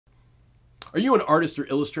Are you an artist or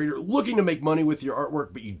illustrator looking to make money with your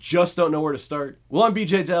artwork, but you just don't know where to start? Well, I'm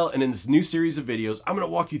BJ Dell, and in this new series of videos, I'm going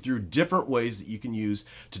to walk you through different ways that you can use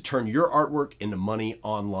to turn your artwork into money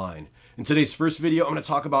online. In today's first video, I'm going to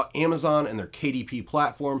talk about Amazon and their KDP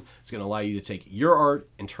platform. It's going to allow you to take your art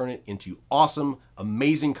and turn it into awesome,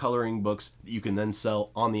 amazing coloring books that you can then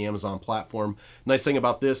sell on the Amazon platform. Nice thing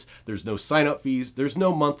about this, there's no sign-up fees, there's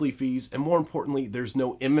no monthly fees, and more importantly, there's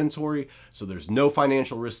no inventory, so there's no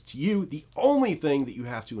financial risk to you. The only thing that you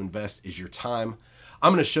have to invest is your time.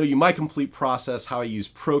 I'm going to show you my complete process, how I use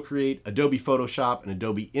Procreate, Adobe Photoshop, and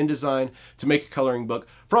Adobe InDesign to make a coloring book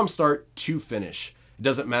from start to finish. It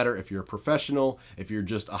doesn't matter if you're a professional, if you're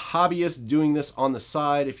just a hobbyist doing this on the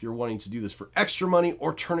side, if you're wanting to do this for extra money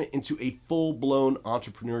or turn it into a full-blown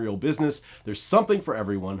entrepreneurial business. There's something for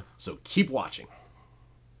everyone, so keep watching.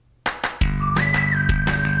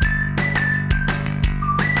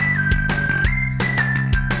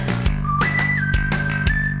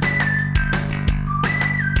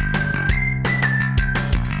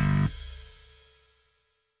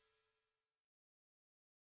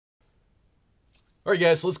 All right,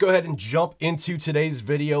 guys, so let's go ahead and jump into today's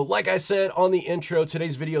video. Like I said on the intro,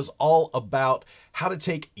 today's video is all about how to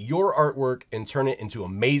take your artwork and turn it into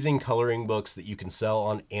amazing coloring books that you can sell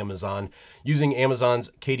on Amazon using Amazon's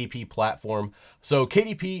KDP platform. So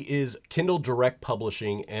KDP is Kindle Direct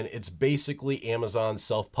Publishing, and it's basically Amazon's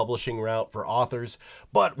self-publishing route for authors.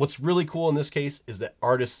 But what's really cool in this case is that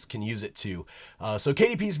artists can use it too. So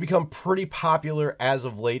KDP has become pretty popular as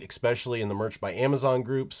of late, especially in the Merch by Amazon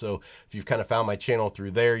group. So if you've kind of found my channel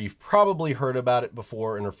through there, you've probably heard about it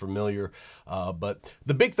before and are familiar. But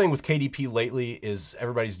the big thing with KDP lately is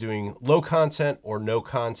everybody's doing low content or no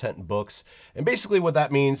content books. And basically what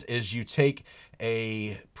that means is you take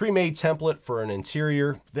a pre-made template for an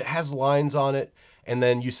interior that has lines on it, and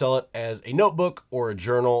then you sell it as a notebook or a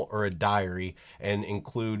journal or a diary and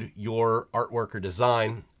include your artwork or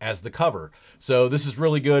design as the cover. So this is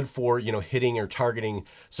really good for, hitting or targeting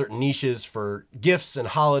certain niches for gifts and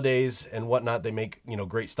holidays and whatnot. They make,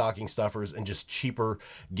 great stocking stuffers and just cheaper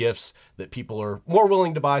gifts that people are more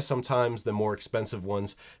willing to buy sometimes than more expensive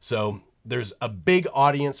ones. So there's a big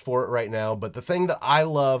audience for it right now, but the thing that I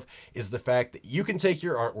love is the fact that you can take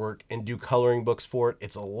your artwork and do coloring books for it.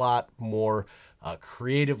 It's a lot more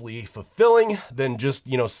creatively fulfilling than just,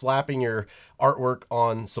 slapping your artwork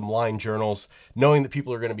on some line journals. Knowing that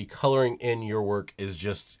people are going to be coloring in your work is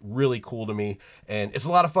just really cool to me, and it's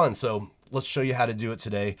a lot of fun. So let's show you how to do it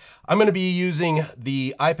today. I'm going to be using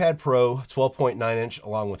the iPad Pro 12.9 inch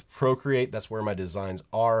along with Procreate. That's where my designs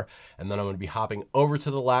are. And then I'm going to be hopping over to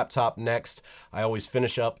the laptop next. I always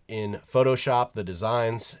finish up in Photoshop the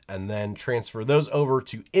designs and then transfer those over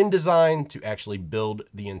to InDesign to actually build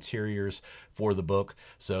the interiors for the book.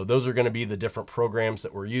 So those are going to be the different programs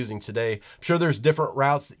that we're using today. I'm sure there's different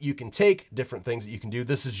routes that you can take, different things that you can do.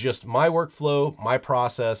 This is just my workflow, my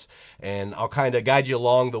process, and I'll kind of guide you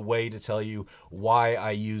along the way to tell you why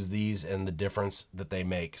I use these and the difference that they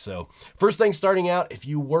make. So first thing starting out, if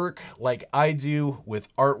you work like I do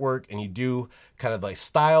with artwork and you do kind of like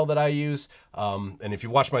style that I use, and if you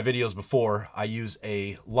watch my videos before, I use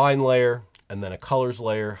a line layer and then a colors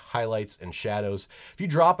layer, highlights and shadows. If you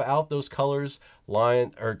drop out those colors,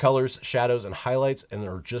 shadows, and highlights and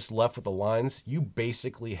are just left with the lines, you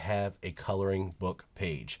basically have a coloring book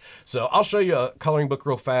page. So I'll show you a coloring book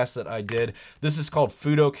real fast that I did. This is called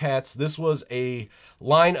Fudo Cats. This was a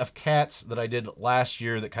line of cats that I did last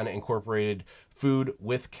year that kind of incorporated food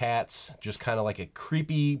with cats, just kind of like a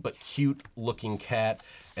creepy but cute looking cat,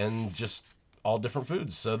 and just all different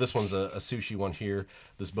foods. So this one's a sushi one here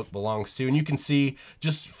this book belongs to, and you can see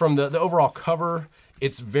just from the overall cover,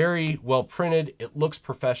 it's very well printed. It looks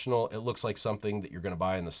professional. It looks like something that you're going to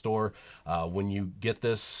buy in the store. When you get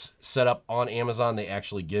this set up on Amazon, they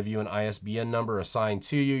actually give you an ISBN number assigned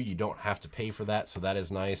to you. You don't have to pay for that, so that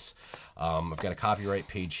is nice. I've got a copyright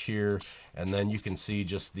page here, and then you can see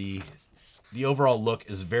just the overall look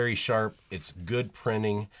is very sharp. It's good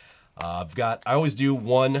printing. I always do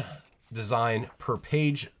one design per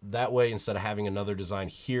page. That way, instead of having another design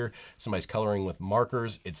here, somebody's coloring with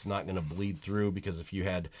markers, it's not going to bleed through, because if you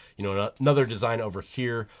had, another design over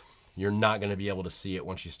here, you're not going to be able to see it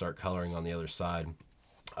once you start coloring on the other side.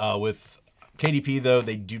 With KDP though,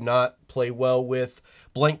 they do not play well with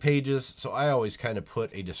blank pages. So I always kind of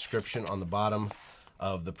put a description on the bottom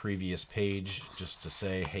of the previous page just to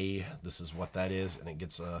say, hey, this is what that is. And it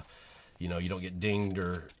gets you don't get dinged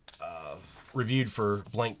or reviewed for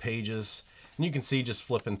blank pages. And you can see just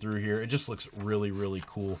flipping through here, it just looks really, really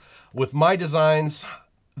cool. With my designs,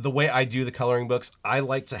 the way I do the coloring books, I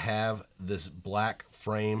like to have this black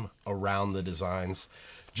frame around the designs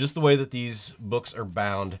just the way that these books are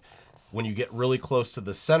bound, when you get really close to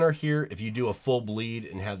the center here, if you do a full bleed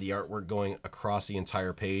and have the artwork going across the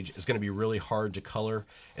entire page, it's going to be really hard to color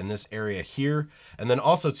in this area here. And then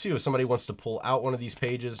also too, if somebody wants to pull out one of these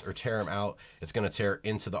pages or tear them out, it's going to tear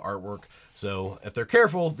into the artwork. So if they're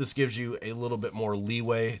careful, this gives you a little bit more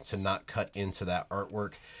leeway to not cut into that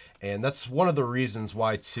artwork. And that's one of the reasons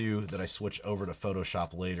why too that I switch over to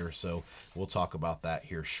Photoshop later. So we'll talk about that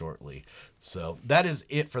here shortly. So that is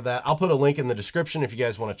it for that. I'll put a link in the description if you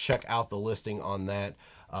guys want to check out the listing on that.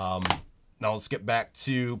 Now let's get back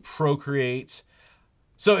to Procreate.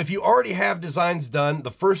 So if you already have designs done,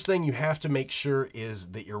 the first thing you have to make sure is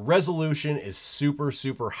that your resolution is super,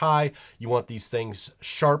 super high. You want these things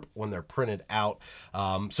sharp when they're printed out.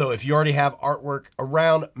 So if you already have artwork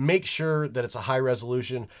around, make sure that it's a high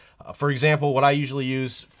resolution. For example, what I usually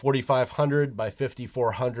use, 4500 by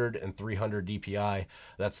 5400 and 300 DPI.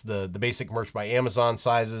 That's the basic Merch by Amazon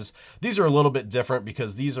sizes. These are a little bit different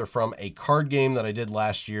because these are from a card game that I did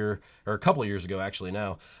last year, or a couple of years ago actually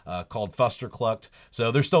now, called Fuster Clucked.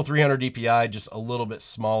 So they're still 300 DPI, just a little bit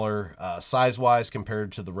smaller size-wise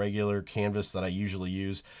compared to the regular canvas that I usually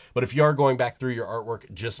use. But if you are going back through your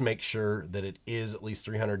artwork, just make sure that it is at least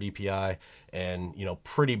 300 DPI and, you know,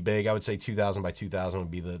 pretty big. I would say 2000 by 2000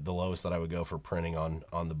 would be the lowest that I would go for printing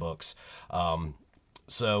on the books.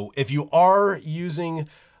 So if you are using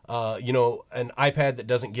you know, an iPad that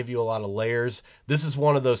doesn't give you a lot of layers, this is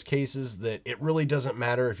one of those cases that it really doesn't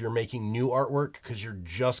matter if you're making new artwork because you're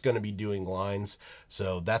just going to be doing lines.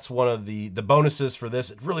 So that's one of the bonuses for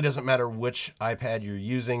this. It really doesn't matter which iPad you're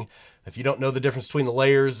using. If you don't know the difference between the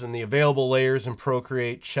layers and the available layers in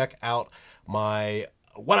Procreate, check out my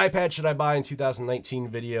What iPad Should I Buy in 2019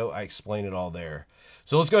 video. I explain it all there.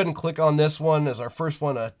 So let's go ahead and click on this one as our first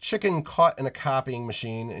one, a chicken caught in a copying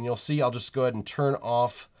machine. And you'll see I'll just go ahead and turn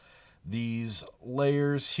off these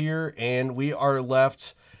layers here, and we are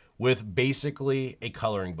left with basically a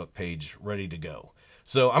coloring book page ready to go.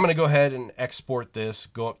 So I'm going to go ahead and export this,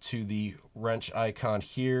 go up to the wrench icon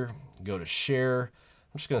here, go to share.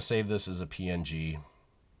 I'm just going to save this as a PNG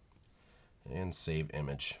and save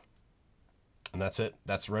image. And that's it.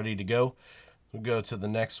 That's ready to go. We'll go to the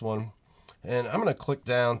next one. And I'm going to click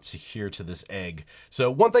down to here to this egg. So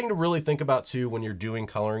one thing to really think about too when you're doing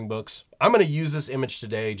coloring books, I'm going to use this image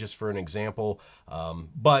today just for an example,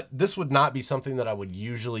 but this would not be something that I would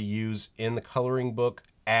usually use in the coloring book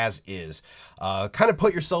as is. Kind of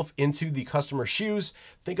put yourself into the customer's shoes.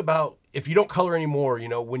 Think about if you don't color anymore, you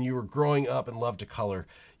know, when you were growing up and loved to color,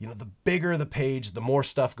 you know, the bigger the page, the more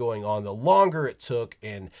stuff going on, the longer it took,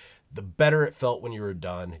 and the better it felt when you were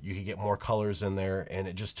done. You could get more colors in there and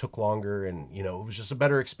it just took longer, and you know, it was just a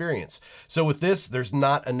better experience. So with this, there's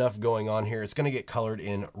not enough going on here. It's going to get colored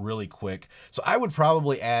in really quick. So I would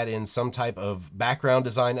probably add in some type of background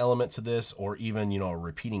design element to this, or even, you know, a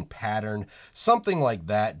repeating pattern, something like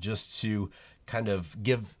that, just to kind of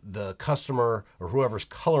give the customer or whoever's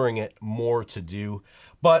coloring it more to do.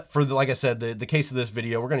 But for the, like I said, the case of this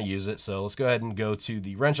video, we're going to use it. So let's go ahead and go to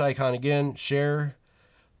the wrench icon again, share,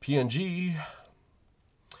 PNG,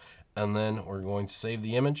 and then we're going to save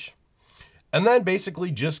the image, and then basically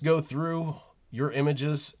just go through your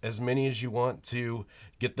images, as many as you want, to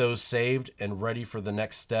get those saved and ready for the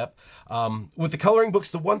next step. With the coloring books,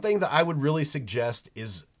 the one thing that I would really suggest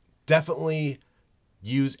is definitely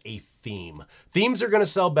use a theme. Themes are going to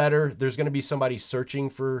sell better. There's going to be somebody searching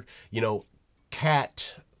for, you know,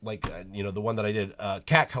 cat, like, you know, the one that I did,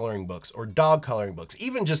 cat coloring books or dog coloring books.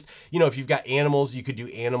 Even just, you know, if you've got animals, you could do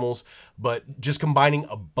animals, but just combining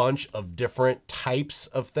a bunch of different types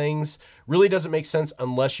of things really doesn't make sense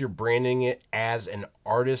unless you're branding it as an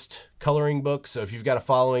artist coloring book. So if you've got a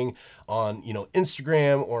following on, you know,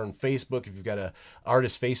 Instagram or on Facebook, if you've got a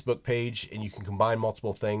artist Facebook page and you can combine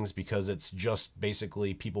multiple things because it's just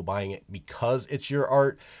basically people buying it because it's your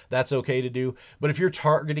art, that's okay to do. But if you're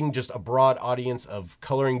targeting just a broad audience of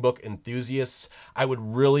coloring book enthusiasts, I would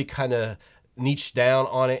really kind of niche down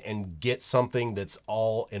on it and get something that's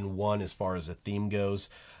all in one as far as a theme goes.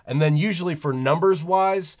 And then usually for numbers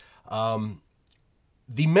wise,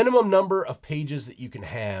 the minimum number of pages that you can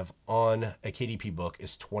have on a KDP book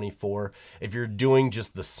is 24. If you're doing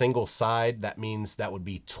just the single side, that means that would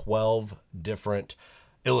be 12 different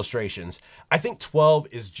illustrations. I think 12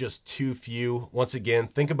 is just too few. Once again,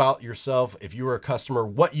 think about yourself. If you were a customer,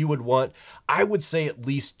 what you would want. I would say at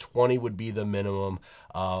least 20 would be the minimum.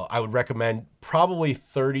 I would recommend probably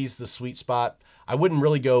 30 is the sweet spot. I wouldn't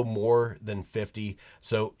really go more than 50.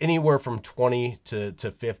 So anywhere from 20 to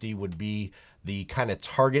 50 would be the kind of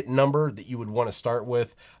target number that you would want to start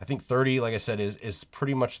with. I think 30, like I said, is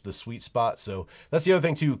pretty much the sweet spot. So that's the other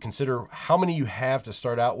thing too. Consider how many you have to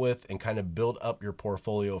start out with and kind of build up your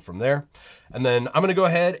portfolio from there. And then I'm going to go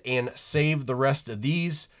ahead and save the rest of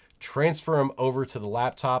these, transfer them over to the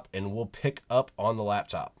laptop, and we'll pick up on the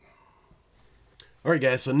laptop. All right,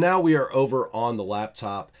 guys, so now we are over on the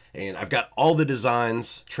laptop, and I've got all the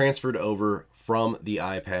designs transferred over from the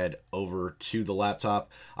iPad over to the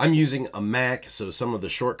laptop. I'm using a Mac, so some of the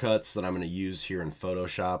shortcuts that I'm going to use here in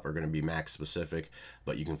Photoshop are going to be Mac specific,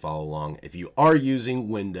 but you can follow along if you are using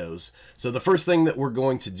Windows. So the first thing that we're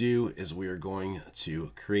going to do is we are going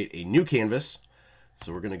to create a new canvas.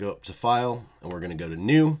 So we're going to go up to File, and we're going to go to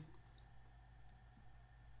New.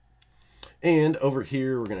 And over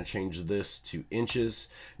here, we're going to change this to inches.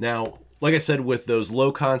 Now, like I said, with those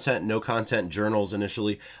low content, no content journals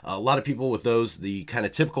initially, a lot of people with those, the kind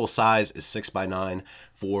of typical size is 6x9.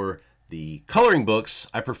 For the coloring books,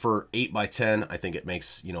 I prefer 8x10. I think it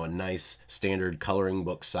makes, a nice standard coloring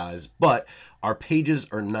book size, but our pages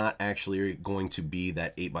are not actually going to be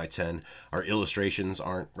that 8x10. Our illustrations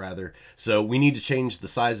aren't, rather. So we need to change the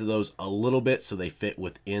size of those a little bit so they fit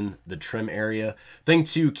within the trim area. Thing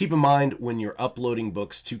to keep in mind when you're uploading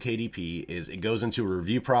books to KDP is it goes into a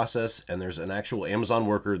review process, and there's an actual Amazon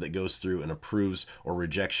worker that goes through and approves or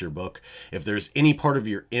rejects your book. If there's any part of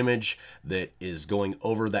your image that is going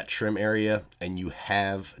over that trim area and you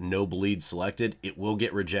have no bleed selected, it will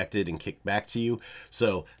get rejected and kicked back to you.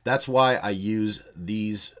 So that's why I use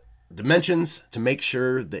these dimensions to make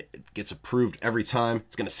sure that it gets approved every time.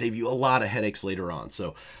 It's going to save you a lot of headaches later on.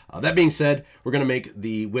 So that being said, we're going to make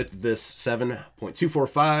the width of this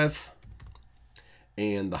 7.245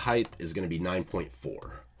 and the height is going to be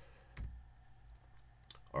 9.4.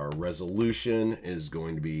 Our resolution is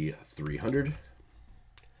going to be 300.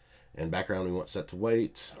 And background we want set to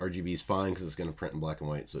white. RGB is fine because it's going to print in black and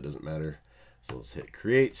white, so it doesn't matter. So let's hit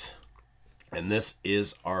create. And this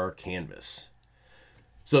is our canvas.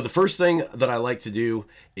 So the first thing that I like to do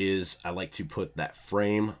is I like to put that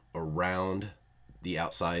frame around the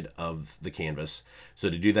outside of the canvas. So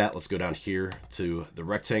to do that, let's go down here to the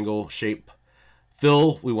rectangle shape.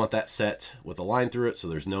 Fill, we want that set with a line through it, so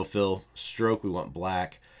there's no fill. Stroke, we want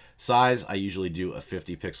black. Size, I usually do a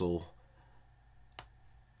 50 pixel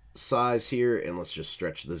size here, and let's just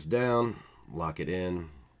stretch this down, lock it in,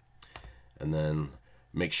 and then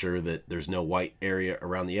make sure that there's no white area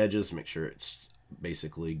around the edges. Make sure it's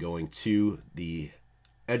basically going to the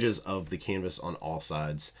edges of the canvas on all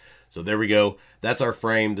sides. So there we go. That's our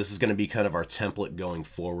frame. This is going to be kind of our template going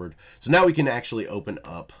forward. So now we can actually open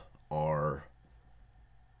up our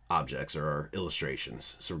objects or our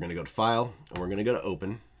illustrations. So we're going to go to File, and we're going to go to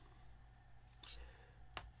Open.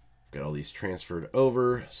 Got all these transferred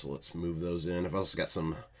over, so let's move those in. I've also got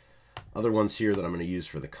some other ones here that I'm going to use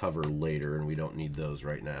for the cover later, and we don't need those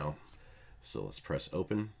right now. So let's press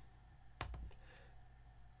Open.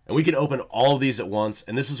 And we can open all of these at once,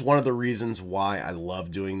 and this is one of the reasons why I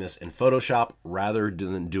love doing this in Photoshop rather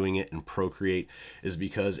than doing it in Procreate, is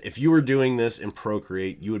because if you were doing this in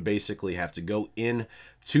Procreate, you would basically have to go in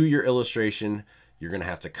to your illustration, you're going to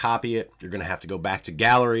have to copy it, you're going to have to go back to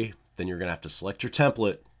Gallery, then you're going to have to select your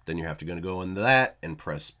template, then you're going to go into that and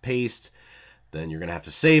press Paste, then you're going to have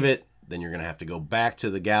to save it, then you're going to have to go back to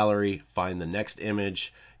the gallery, find the next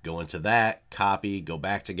image, go into that, copy, go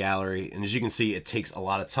back to gallery, and as you can see, it takes a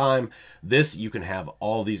lot of time. This, you can have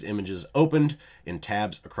all these images opened in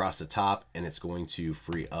tabs across the top, and it's going to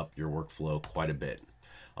free up your workflow quite a bit.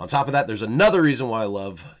 On top of that, there's another reason why I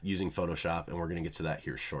love using Photoshop, and we're going to get to that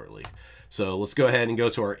here shortly. So let's go ahead and go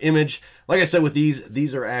to our image. Like I said, with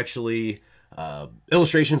these are actually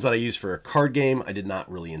illustrations that I use for a card game. I did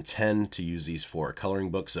not really intend to use these for a coloring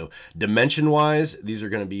book. So dimension wise, these are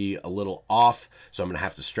going to be a little off. So I'm going to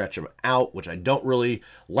have to stretch them out, which I don't really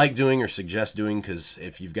like doing or suggest doing, because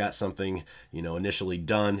if you've got something, initially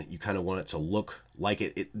done, you kind of want it to look like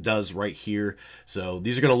it does right here. So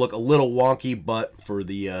these are going to look a little wonky, but for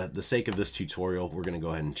the sake of this tutorial, we're going to go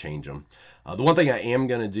ahead and change them. The one thing I am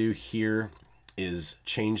going to do here is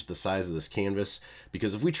change the size of this canvas,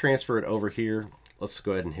 because if we transfer it over here, let's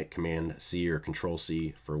go ahead and hit Command C or Control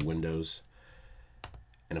C for Windows.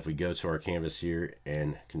 And if we go to our canvas here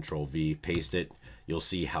and Control V, paste it, you'll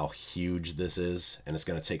see how huge this is, and it's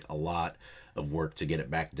going to take a lot of work to get it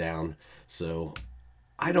back down. So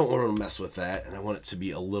I don't want to mess with that, and I want it to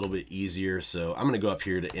be a little bit easier. So I'm going to go up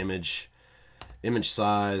here to image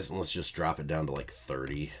size, and let's just drop it down to like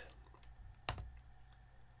 30.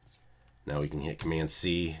 Now we can hit Command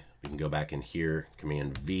C, we can go back in here,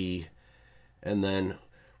 Command V, and then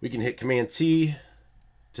we can hit Command T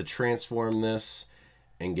to transform this,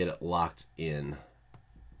 and get it locked in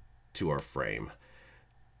to our frame.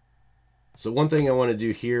 So one thing I want to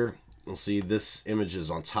do here, you'll see this image is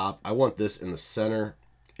on top. I want this in the center,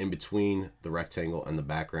 in between the rectangle and the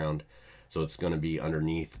background. So it's going to be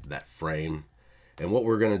underneath that frame. And what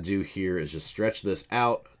we're going to do here is just stretch this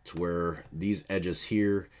out to where these edges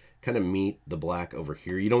here kind of meet the black over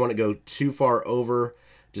here. You don't want to go too far over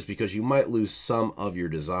just because you might lose some of your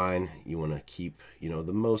design. You want to keep, you know,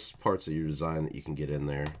 the most parts of your design that you can get in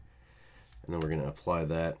there. And then we're going to apply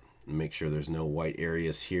that and make sure there's no white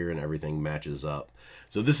areas here and everything matches up.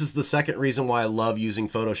 So this is the second reason why I love using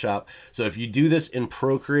Photoshop. So if you do this in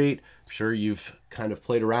Procreate, I'm sure you've kind of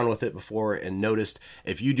played around with it before and noticed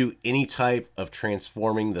if you do any type of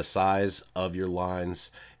transforming the size of your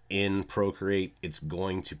lines in Procreate, it's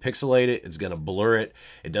going to pixelate it, it's going to blur it.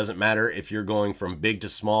 It doesn't matter if you're going from big to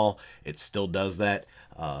small, it still does that.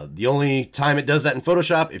 The only time it does that in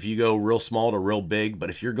Photoshop, if you go real small to real big, but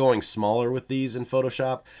if you're going smaller with these in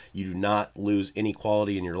Photoshop, you do not lose any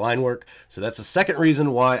quality in your line work. So that's the second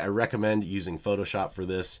reason why I recommend using Photoshop for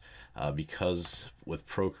this, because with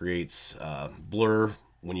Procreate's blur,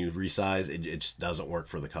 when you resize, it just doesn't work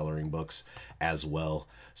for the coloring books as well.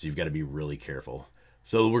 So you've got to be really careful.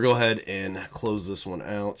 So we'll go ahead and close this one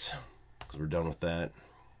out because we're done with that.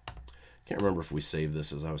 Can't remember if we saved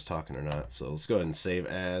this as I was talking or not. So let's go ahead and save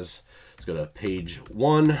as. Let's go to page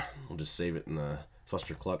 1. We'll just save it in the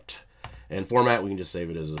Fusterclucked. And format, we can just save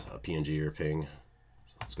it as a PNG or a PNG. So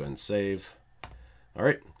let's go ahead and save. All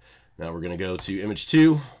right. Now we're going to go to image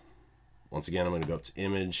 2. Once again, I'm going to go up to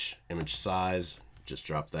image size. Just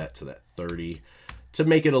drop that to that 30 to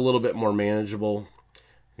make it a little bit more manageable.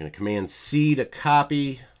 I'm going to Command C to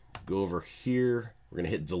copy. Go over here. We're going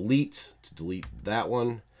to hit delete to delete that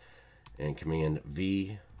one. And Command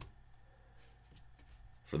V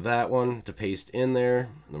for that one to paste in there.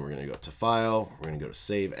 And then we're going to go up to File. We're going to go to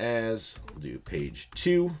Save As. We'll do page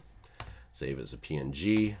 2. Save as a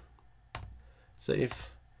PNG. Save.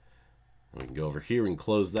 And we can go over here and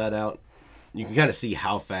close that out. You can kind of see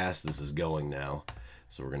how fast this is going now.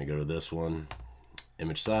 So we're going to go to this one.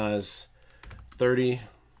 Image size 30.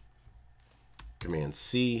 Command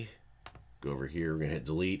C. Go over here. We're going to hit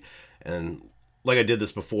delete. And like I did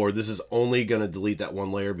this before, this is only going to delete that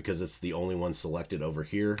one layer because it's the only one selected over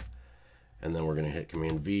here. And then we're going to hit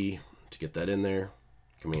Command V to get that in there.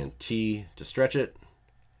 Command T to stretch it.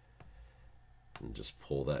 And just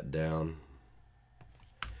pull that down.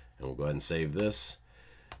 And we'll go ahead and save this.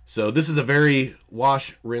 So this is a very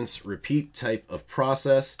wash, rinse, repeat type of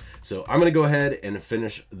process. So I'm going to go ahead and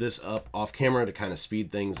finish this up off camera to kind of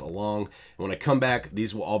speed things along. And when I come back,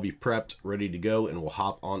 these will all be prepped, ready to go, and we'll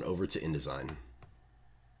hop on over to InDesign.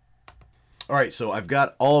 All right, so I've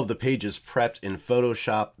got all of the pages prepped in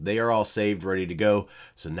Photoshop. They are all saved, ready to go.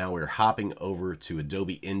 So now we're hopping over to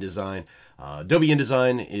Adobe InDesign. Adobe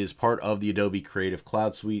InDesign is part of the Adobe Creative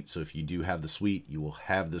Cloud Suite. So if you do have the suite, you will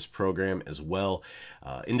have this program as well.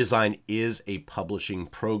 InDesign is a publishing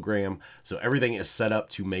program. So everything is set up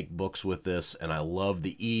to make books with this. And I love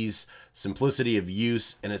the ease, simplicity of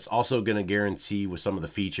use. And it's also going to guarantee with some of the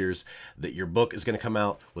features that your book is going to come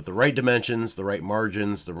out with the right dimensions, the right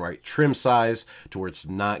margins, the right trim size to where it's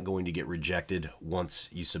not going to get rejected once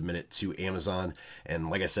you submit it to Amazon. And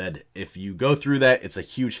like I said, if you go through that, it's a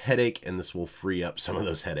huge headache, and this will free up some of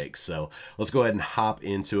those headaches. So let's go ahead and hop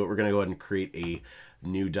into it. We're going to go ahead and create a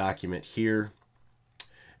new document here.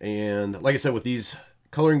 And like I said, with these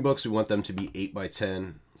coloring books, we want them to be 8 by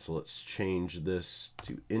 10. So let's change this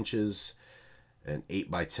to inches and 8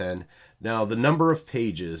 by 10. Now the number of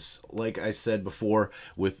pages, like I said before,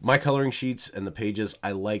 with my coloring sheets and the pages,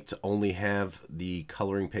 I like to only have the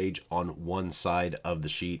coloring page on one side of the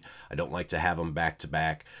sheet. I don't like to have them back to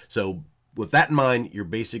back. So with that in mind, you're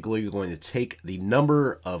basically going to take the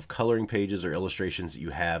number of coloring pages or illustrations that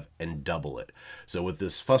you have and double it. So with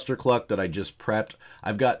this Fustercluck that I just prepped,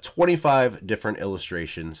 I've got 25 different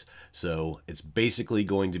illustrations. So it's basically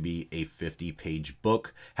going to be a 50-page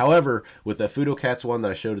book. However, with the Fudocats one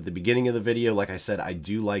that I showed at the beginning of the video, like I said, I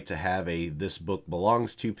do like to have a "This Book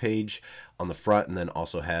Belongs To" page on the front and then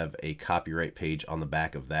also have a copyright page on the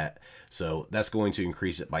back of that. So that's going to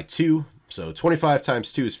increase it by 2. So 25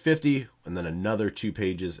 times 2 is 50, and then another 2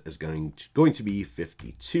 pages is going to be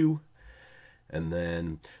 52. And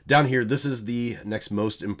then down here, this is the next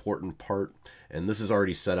most important part, and this is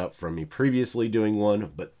already set up from me previously doing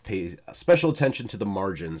one, but pay special attention to the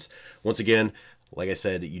margins. Once again, like I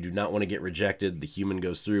said, you do not want to get rejected. The human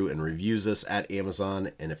goes through and reviews this at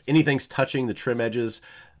Amazon, and if anything's touching the trim edges,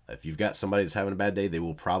 if you've got somebody that's having a bad day, they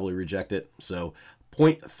will probably reject it. So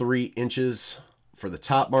 0.3 inches for the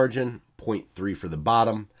top margin, 0.3 for the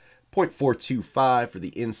bottom, 0.425 for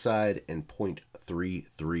the inside, and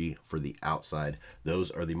 0.33 for the outside.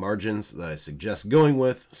 Those are the margins that I suggest going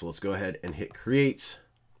with. So let's go ahead and hit create.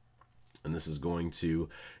 And this is going to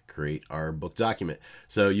create our book document.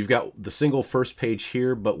 So you've got the single first page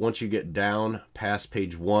here, but once you get down past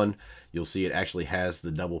page 1, you'll see it actually has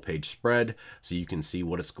the double page spread, so you can see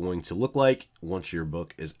what it's going to look like once your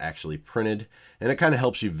book is actually printed. And it kind of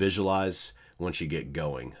helps you visualize once you get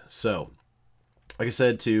going. So like I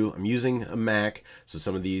said too, I'm using a Mac, so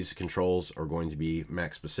some of these controls are going to be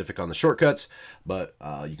Mac specific on the shortcuts, but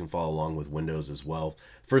you can follow along with Windows as well.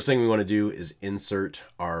 First thing we want to do is insert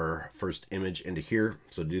our first image into here.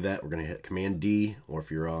 So to do that, we're going to hit Command D, or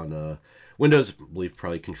if you're on Windows, I believe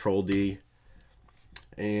probably Control D.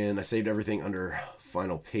 And I saved everything under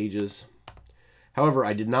Final Pages. However,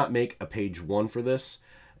 I did not make a page 1 for this.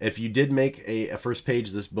 If you did make a first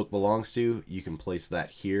page this book belongs to, you can place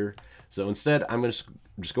that here. So instead, I'm just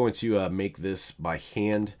going to make this by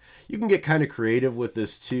hand. You can get kind of creative with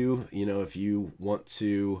this too. You know, if you want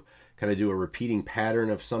to kind of do a repeating pattern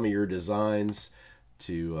of some of your designs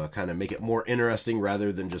to kind of make it more interesting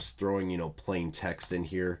rather than just throwing, you know, plain text in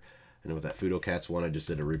here. I know with that Fudo Cats one, I just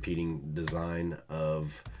did a repeating design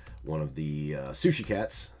of one of the sushi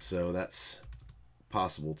cats. So that's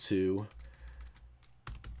possible too.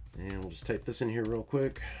 And we'll just type this in here real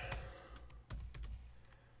quick.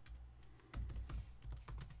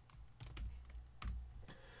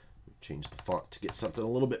 Change the font to get something a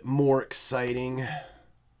little bit more exciting.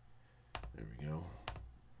 There we go.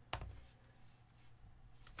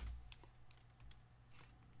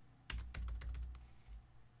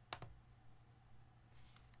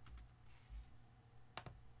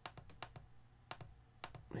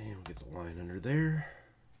 And we'll get the line under there.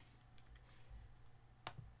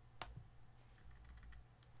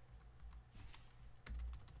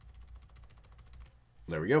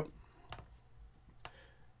 There we go.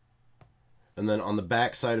 And then on the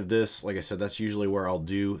back side of this, like I said, that's usually where I'll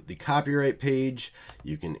do the copyright page.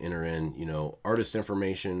 You can enter in, you know, artist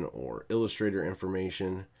information or illustrator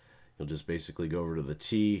information. You'll just basically go over to the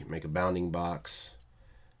T, make a bounding box,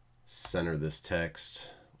 center this text.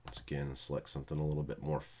 Once again, select something a little bit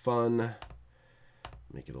more fun,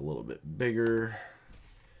 make it a little bit bigger,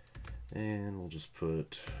 and we'll just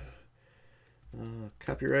put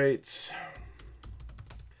copyright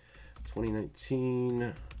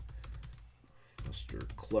 2019 Foster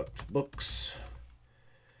Clucked Books.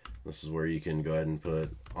 This is where you can go ahead and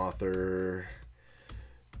put author,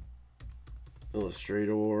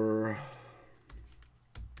 illustrator, or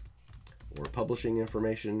publishing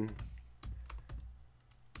information.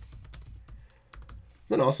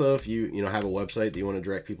 Then also, if you have a website that you want to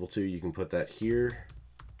direct people to, you can put that here.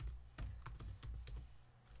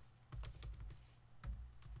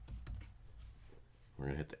 We're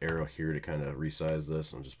going to hit the arrow here to kind of resize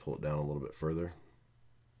this and just pull it down a little bit further.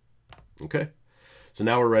 Okay, so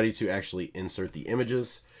now we're ready to actually insert the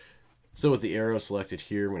images. So with the arrow selected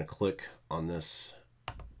here, I'm going to click on this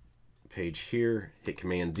page here, hit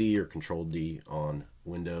Command D or Control D on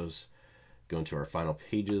Windows, go into our Final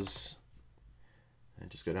Pages,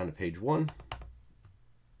 and just go down to page 1,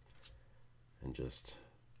 and just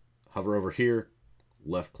hover over here,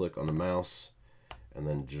 left click on the mouse, and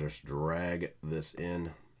then just drag this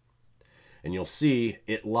in, and you'll see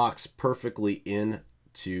it locks perfectly in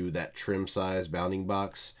to that trim size bounding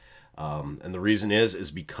box. And the reason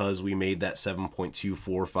is because we made that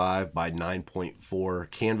 7.245 by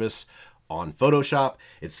 9.4 canvas on Photoshop.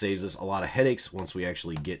 It saves us a lot of headaches once we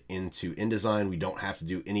actually get into InDesign. We don't have to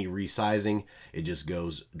do any resizing. It just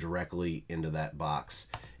goes directly into that box.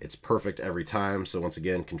 It's perfect every time. So once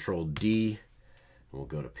again, Control D, and we'll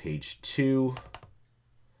go to page 2.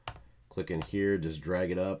 Click in here, just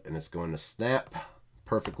drag it up, and it's going to snap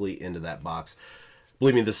perfectly into that box.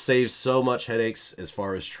 Believe me, this saves so much headaches as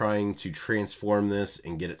far as trying to transform this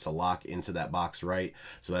and get it to lock into that box right.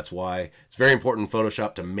 So that's why it's very important in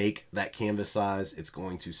Photoshop to make that canvas size. It's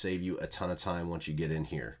going to save you a ton of time once you get in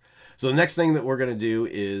here. So the next thing that we're going to do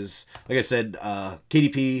is, like I said,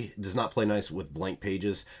 KDP does not play nice with blank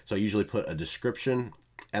pages. So I usually put a description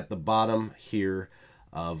at the bottom here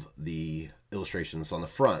of the illustrations on the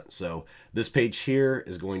front. So this page here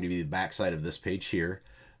is going to be the back side of this page here.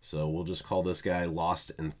 So we'll just call this guy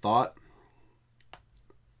Lost in Thought.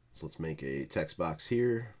 So let's make a text box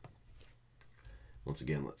here. Once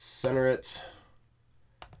again, let's center it.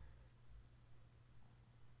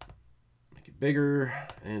 Make it bigger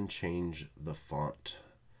and change the font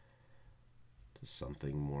to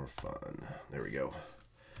something more fun. There we go.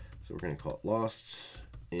 So we're going to call it Lost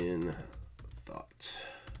in Thought.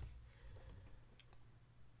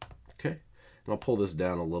 Okay. And I'll pull this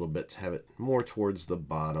down a little bit to have it more towards the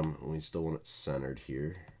bottom. And we still want it centered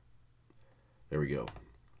here. There we go.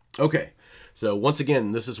 Okay, so once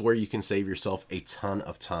again, this is where you can save yourself a ton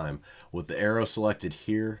of time. With the arrow selected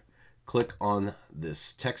here, click on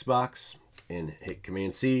this text box and hit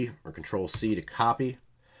Command C or Control C to copy.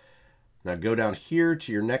 Now go down here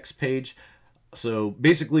to your next page. So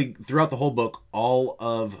basically throughout the whole book, all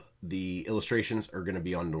of the illustrations are going to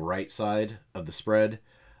be on the right side of the spread.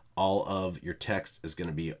 All of your text is going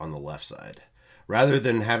to be on the left side. Rather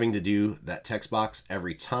than having to do that text box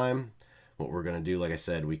every time, what we're going to do, like I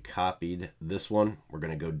said, we copied this one. We're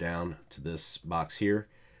going to go down to this box here,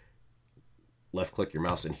 left click your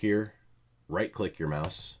mouse in here, right click your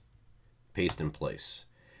mouse, paste in place.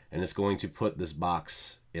 And it's going to put this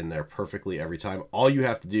box in there perfectly every time. All you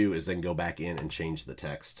have to do is then go back in and change the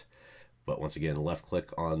text. But once again, left click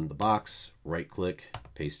on the box, right click,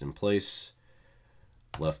 paste in place,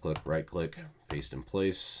 left click, right click, paste in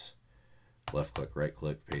place, left click, right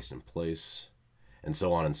click, paste in place, and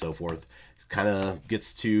so on and so forth. It kind of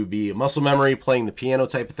gets to be a muscle memory, playing the piano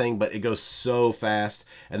type of thing, but it goes so fast.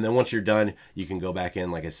 And then once you're done, you can go back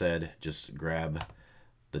in, like I said, just grab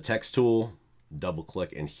the text tool, double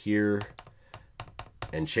click in here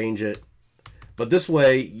and change it. But this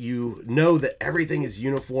way you know that everything is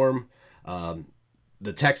uniform.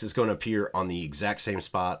 The text is going to appear on the exact same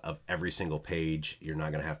spot of every single page. You're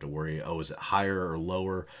not going to have to worry, oh, is it higher or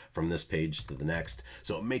lower from this page to the next?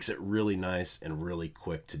 So it makes it really nice and really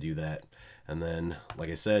quick to do that. And then, like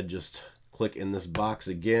I said, just click in this box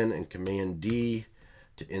again and Command D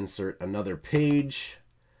to insert another page.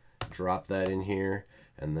 Drop that in here.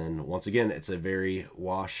 And then once again, it's a very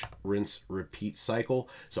wash, rinse, repeat cycle.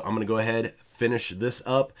 So I'm going to go ahead, finish this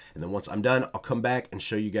up. And then once I'm done, I'll come back and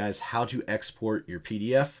show you guys how to export your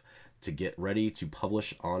PDF to get ready to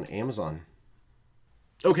publish on Amazon.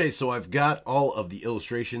 Okay, so I've got all of the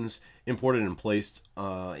illustrations imported and placed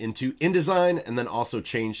into InDesign, and then also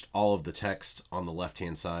changed all of the text on the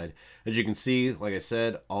left-hand side. As you can see, like I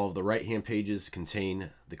said, all of the right-hand pages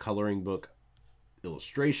contain the coloring book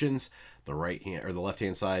illustrations. The right hand or the left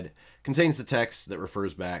hand side contains the text that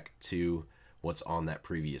refers back to what's on that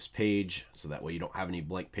previous page, so that way you don't have any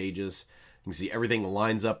blank pages. You can see everything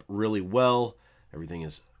lines up really well. Everything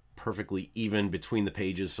is perfectly even between the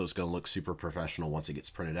pages, so it's going to look super professional once it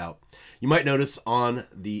gets printed out. You might notice on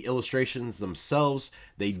the illustrations themselves,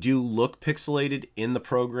 they do look pixelated in the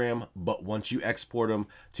program, but once you export them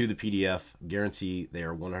to the PDF, guarantee they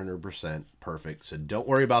are 100% perfect. So don't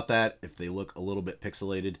worry about that. If they look a little bit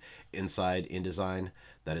pixelated inside InDesign,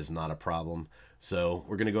 that is not a problem. So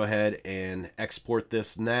we're going to go ahead and export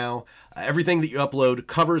this now. Everything that you upload,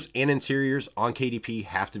 covers and interiors on KDP,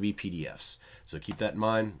 have to be PDFs. So keep that in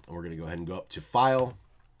mind. And we're going to go ahead and go up to File.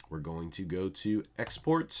 We're going to go to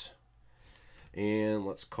Export. And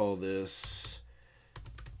let's call this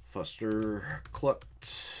Fuster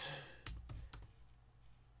Clucked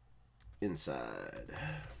Inside.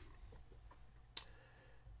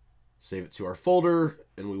 Save it to our folder.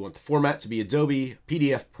 And we want the format to be Adobe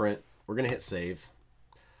PDF print. We're going to hit save.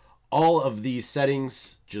 All of these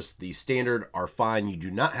settings, just the standard, are fine. You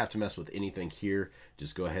do not have to mess with anything here.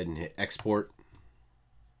 Just go ahead and hit export.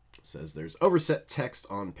 It says there's overset text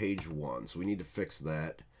on page 1, so we need to fix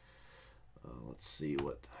that. Let's see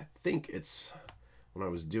what, I think it's when I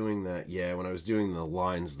was doing that. Yeah, when I was doing the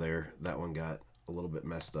lines there, that one got a little bit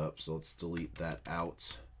messed up. So let's delete that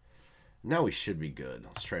out. Now we should be good.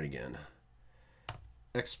 Let's try it again.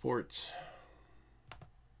 Export.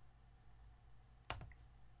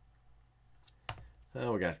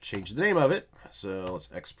 We got to change the name of it. So let's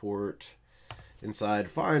export inside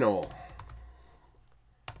final.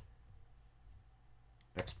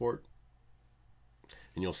 Export.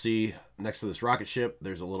 And you'll see next to this rocket ship,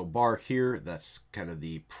 there's a little bar here. That's kind of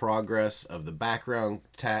the progress of the background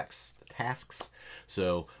tasks.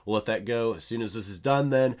 So we'll let that go. As soon as this is done,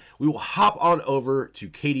 then we will hop on over to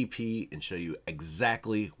KDP and show you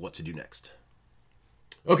exactly what to do next.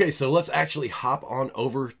 Okay, so let's actually hop on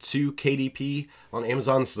over to KDP on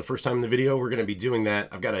Amazon. This is the first time in the video we're going to be doing that.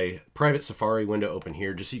 I've got a private Safari window open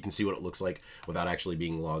here just so you can see what it looks like without actually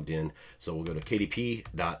being logged in. So we'll go to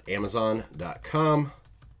kdp.amazon.com.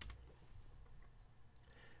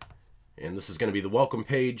 And this is going to be the welcome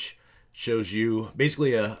page. Shows you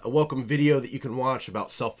basically a welcome video that you can watch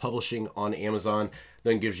about self-publishing on Amazon.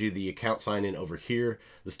 Then gives you the account sign in over here.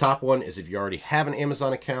 This top one is if you already have an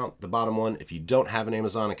Amazon account. The bottom one, if you don't have an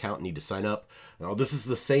Amazon account, need to sign up. Now this is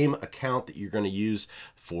the same account that you're going to use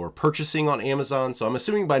for purchasing on Amazon. So I'm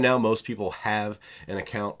assuming by now most people have an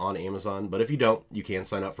account on Amazon, but if you don't, you can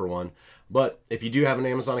sign up for one. But if you do have an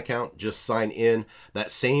Amazon account, just sign in. That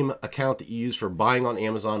same account that you use for buying on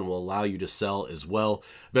Amazon will allow you to sell as well.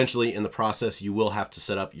 Eventually in the process, you will have to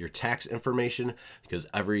set up your tax information because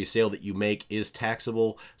every sale that you make is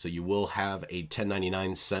taxable. So you will have a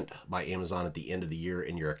 1099 sent by Amazon at the end of the year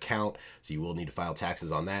in your account. So you will need to file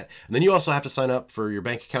taxes on that. And then you also have to sign up for your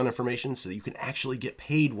bank account information so that you can actually get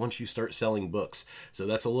paid once you start selling books. So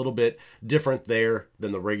that's a little bit different there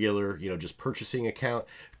than the regular, just purchasing account.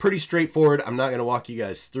 Pretty straightforward. I'm not going to walk you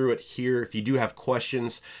guys through it here. If you do have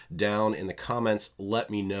questions down in the comments,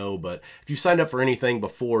 let me know. But if you signed up for anything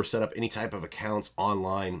before, set up any type of accounts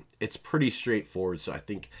online, it's pretty straightforward. So I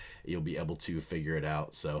think you'll be able to figure it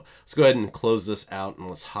out. So let's go ahead and close this out and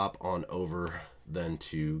let's hop on over then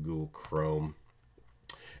to Google Chrome.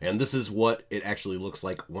 And this is what it actually looks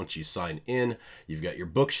like once you sign in. You've got your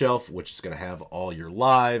bookshelf, which is going to have all your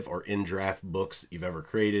live or in-draft books that you've ever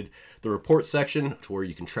created. The report section, to where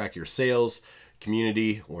you can track your sales.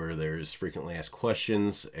 Community, where there's frequently asked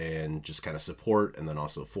questions and just kind of support, and then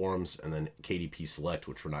also forums, and then KDP Select,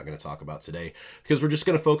 which we're not going to talk about today because we're just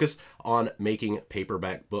going to focus on making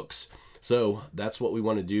paperback books. So that's what we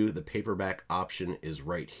want to do. The paperback option is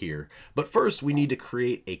right here. But first, we need to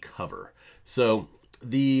create a cover. So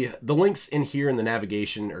the links in here in the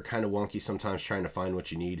navigation are kind of wonky sometimes trying to find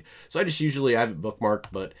what you need. So I have it bookmarked,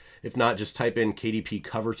 but if not, just type in KDP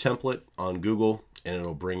cover template on Google and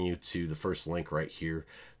it'll bring you to the first link right here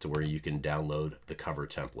to where you can download the cover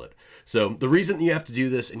template. So the reason you have to do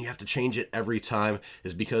this and you have to change it every time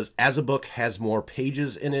is because as a book has more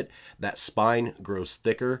pages in it, that spine grows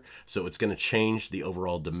thicker. So it's going to change the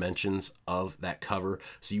overall dimensions of that cover.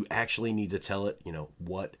 So you actually need to tell it,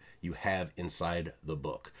 what you have inside the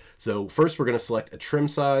book. So first we're going to select a trim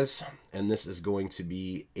size, and this is going to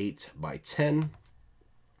be 8 by 10.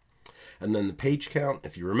 And then the page count,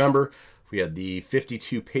 if you remember, we had the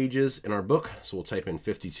 52 pages in our book, so we'll type in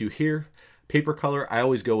 52 here. Paper color, I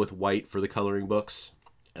always go with white for the coloring books.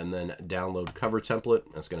 And then download cover template.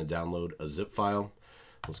 That's going to download a zip file.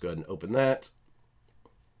 Let's go ahead and open that.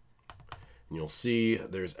 And you'll see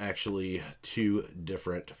there's actually 2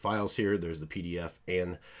 different files here. There's the PDF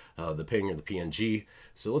and the PNG or the PNG.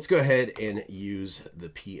 So let's go ahead and use the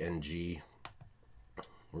PNG.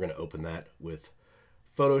 We're going to open that with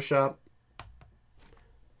Photoshop.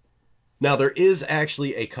 Now there is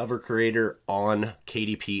actually a cover creator on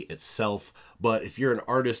KDP itself, but if you're an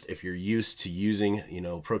artist, if you're used to using,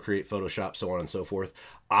 Procreate, Photoshop, so on and so forth,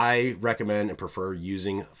 I recommend and prefer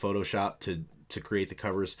using Photoshop to create the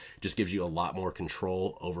covers. It just gives you a lot more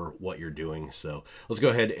control over what you're doing. So let's go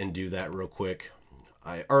ahead and do that real quick.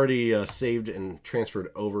 I already saved and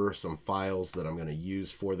transferred over some files that I'm going to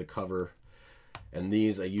use for the cover. And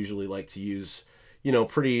these I usually like to use,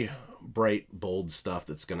 pretty bright, bold stuff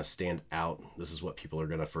that's going to stand out. This is what people are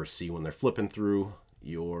going to first see when they're flipping through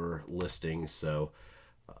your listing. So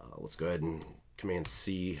let's go ahead and Command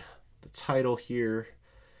C the title here,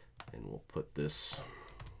 and we'll put this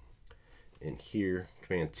in here.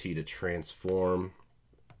 Command T to transform.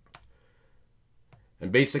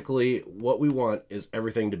 And basically what we want is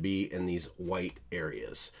everything to be in these white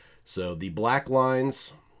areas. So the black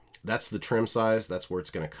lines, that's the trim size. That's where it's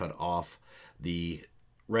going to cut off. The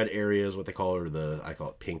red areas, what they call it, or I call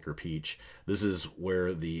it pink or peach. This is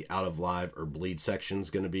where the out of live or bleed section is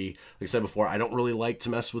going to be. Like I said before, I don't really like to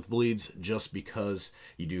mess with bleeds just because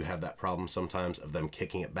you do have that problem sometimes of them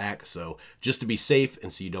kicking it back. So just to be safe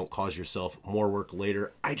and so you don't cause yourself more work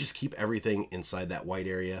later, I just keep everything inside that white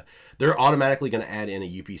area. They're automatically going to add in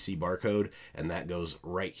a UPC barcode, and that goes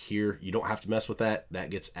right here. You don't have to mess with that.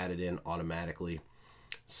 That gets added in automatically.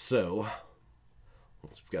 So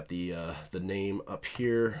we've got the name up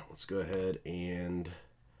here. Let's go ahead and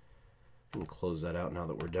close that out now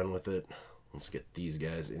that we're done with it. Let's get these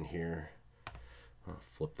guys in here. I'll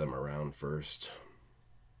flip them around first.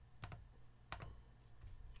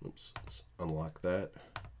 Oops, let's unlock that.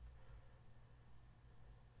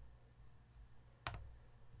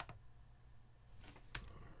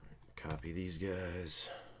 Copy these guys.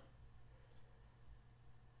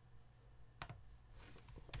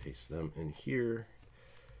 Paste them in here.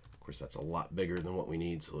 Of course, that's a lot bigger than what we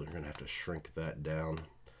need, so we're going to have to shrink that down.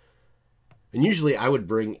 And usually I would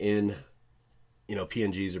bring in,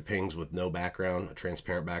 PNGs or PNGs with no background, a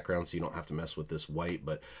transparent background, so you don't have to mess with this white.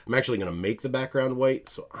 But I'm actually going to make the background white,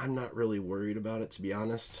 so I'm not really worried about it, to be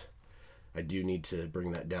honest. I do need to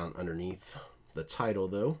bring that down underneath the title,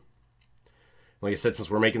 though. Like I said, since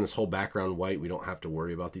we're making this whole background white, we don't have to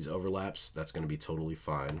worry about these overlaps. That's going to be totally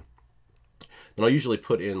fine. Then I'll usually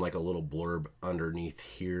put in like a little blurb underneath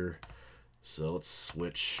here. So let's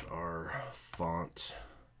switch our font.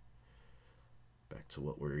 Back to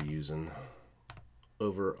what we're using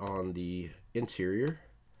over on the interior.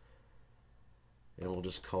 And we'll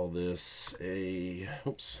just call this a,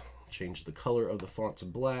 oops, change the color of the font to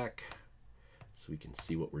black so we can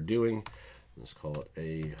see what we're doing. Let's call it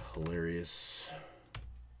a hilarious.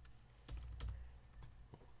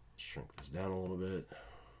 Shrink this down a little bit.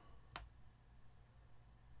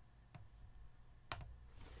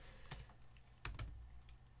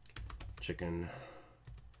 Chicken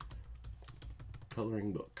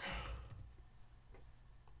coloring book.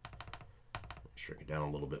 Shrink it down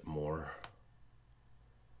a little bit more.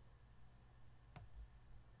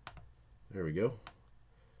 There we go.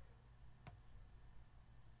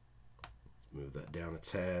 Move that down a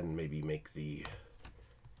tad and maybe make the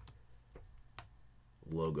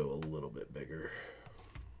logo a little bit bigger.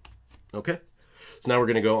 Okay, so now we're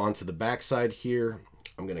going to go onto the back side here.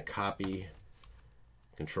 I'm going to copy,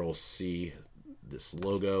 Control C, this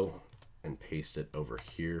logo and paste it over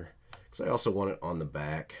here because I also want it on the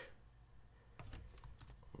back.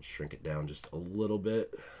 I'll shrink it down just a little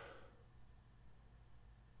bit.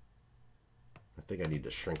 I think I need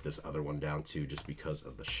to shrink this other one down too just because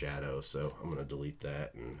of the shadow, so I'm going to delete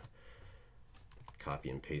that and copy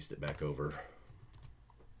and paste it back over.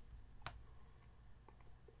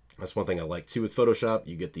 That's one thing I like too with Photoshop.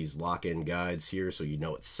 You get these lock-in guides here so you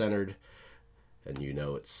know it's centered, and you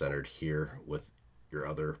know it's centered here with your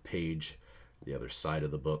other page, the other side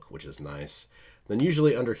of the book, which is nice. Then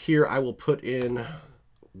usually under here I will put in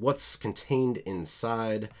what's contained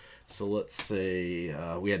inside. So let's say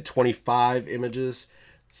we had 25 images.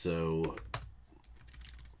 So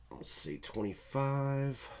let's see,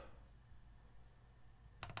 25.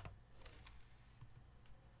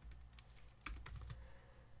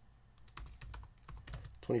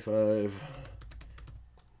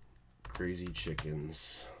 Crazy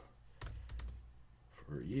chickens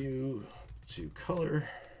for you to color.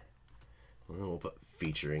 And then we'll put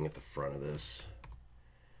featuring at the front of this.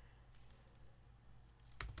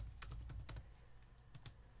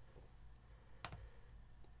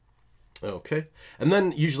 Okay, and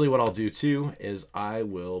then usually what I'll do too is I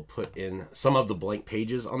will put in some of the blank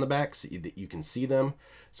pages on the back so that you can see them.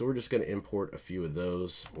 So we're just going to import a few of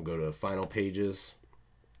those. We'll go to Final Pages.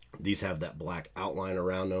 These have that black outline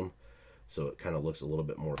around them, so it kind of looks a little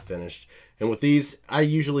bit more finished. And with these, I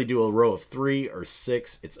usually do a row of 3 or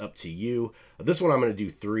 6. It's up to you. This one I'm going to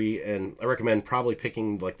do 3, and I recommend probably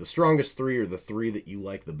picking like the strongest 3 or the 3 that you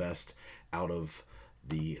like the best out of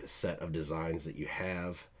the set of designs that you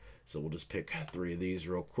have. So we'll just pick 3 of these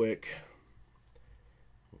real quick.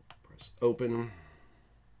 Press open.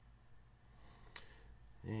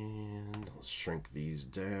 And let's shrink these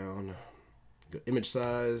down. Go image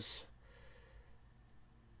size.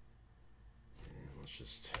 And let's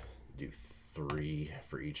just do 3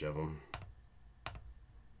 for each of them.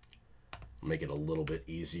 Make it a little bit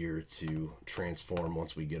easier to transform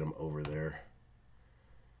once we get them over there.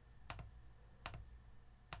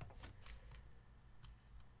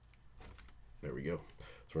 There we go.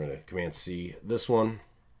 So we're going to Command C this one.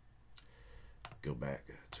 Go back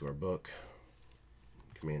to our book.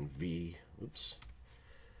 Command V. Oops.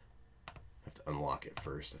 Have to unlock it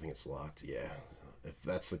first. I think it's locked. Yeah. If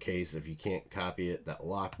that's the case, if you can't copy it, that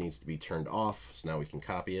lock needs to be turned off. So now we can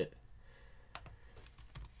copy it.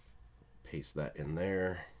 Paste that in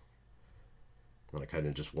there. And I kind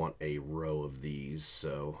of just want a row of these.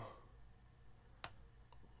 So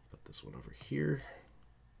put this one over here.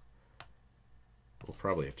 We'll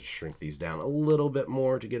probably have to shrink these down a little bit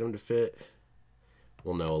more to get them to fit.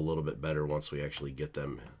 We'll know a little bit better once we actually get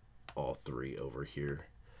them all 3 over here.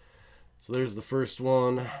 So there's the first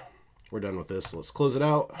one. We're done with this. So let's close it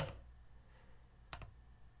out.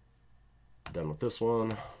 Done with this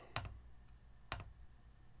one.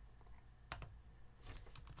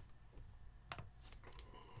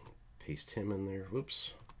 Paste him in there.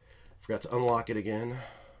 Whoops. Forgot to unlock it again.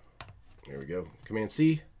 There we go. Command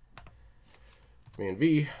C. Command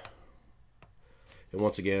V. And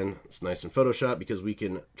once again, it's nice in Photoshop because we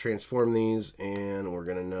can transform these and we're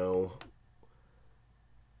going to know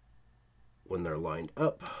when they're lined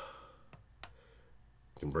up.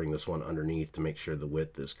 You can bring this one underneath to make sure the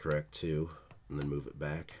width is correct too, and then move it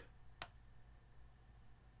back.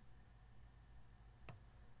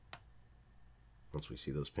 Once we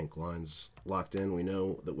see those pink lines locked in, we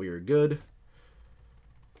know that we are good.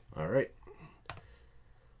 All right.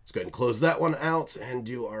 Let's go ahead and close that one out and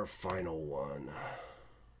do our final one.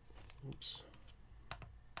 Oops.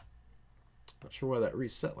 Not sure why that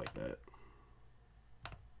reset like that.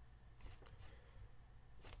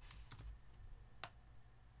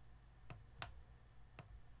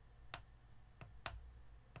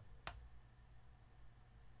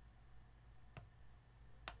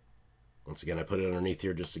 Once again, I put it underneath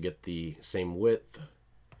here just to get the same width.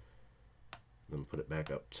 Then put it back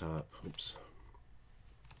up top. Oops.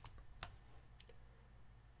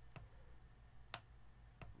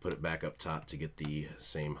 Put it back up top to get the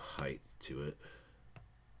same height to it.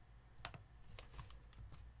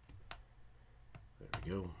 There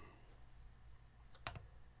we go.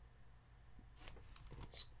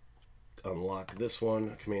 Let's unlock this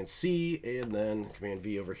one, Command C, and then Command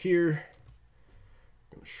V over here.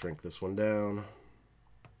 I'm going to shrink this one down.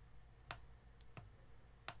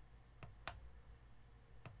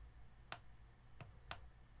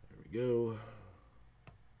 Go.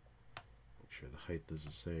 Make sure the height is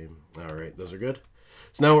the same. All right, those are good.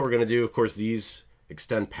 So now what we're going to do, of course, these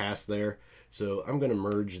extend past there. So I'm going to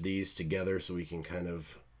merge these together so we can kind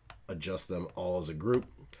of adjust them all as a group.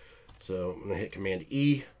 So I'm going to hit Command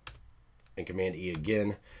E and Command E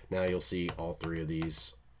again. Now you'll see all three of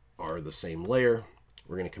these are the same layer.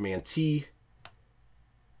 We're going to Command T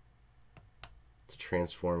to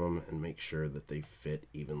transform them and make sure that they fit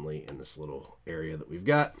evenly in this little area that we've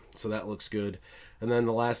got. So that looks good. And then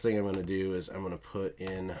the last thing I'm going to do is I'm going to put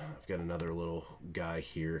in, I've got another little guy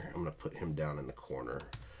here. I'm going to put him down in the corner.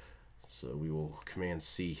 So we will Command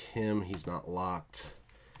C him. He's not locked.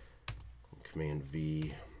 Command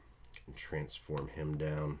V and transform him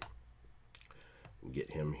down and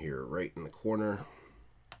get him here right in the corner.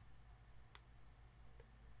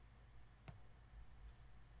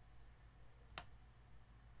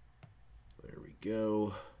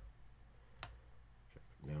 Go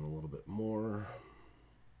down a little bit more.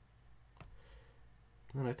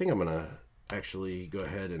 And I think I'm gonna actually go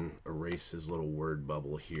ahead and erase his little word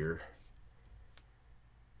bubble here.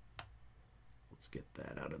 Let's get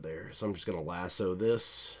that out of there. So I'm just gonna lasso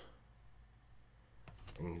this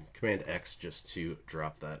and Command X just to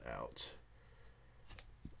drop that out.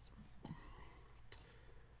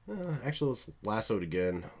 Actually, let's lasso it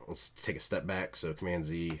again. Let's take a step back. So Command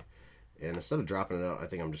Z. And instead of dropping it out, I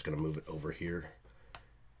think I'm just going to move it over here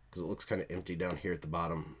because it looks kind of empty down here at the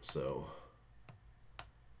bottom. So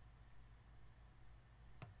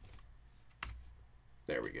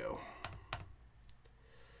there we go.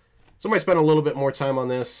 So I might spend a little bit more time on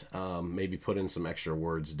this, maybe put in some extra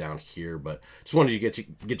words down here, but just wanted to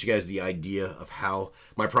get you guys the idea of how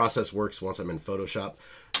my process works once I'm in Photoshop.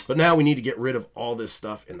 But now we need to get rid of all this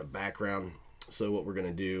stuff in the background. So what we're going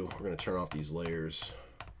to do, we're going to turn off these layers.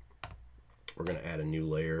 We're going to add a new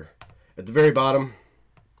layer at the very bottom.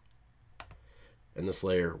 And this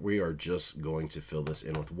layer, we are just going to fill this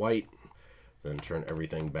in with white, then turn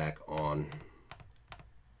everything back on.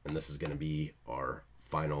 And this is going to be our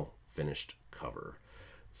final finished cover.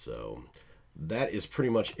 So that is pretty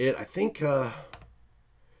much it. I think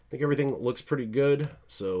everything looks pretty good.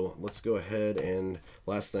 So let's go ahead and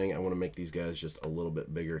last thing, I want to make these guys just a little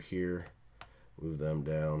bit bigger here. Move them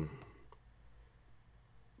down.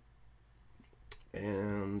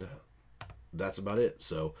 And that's about it.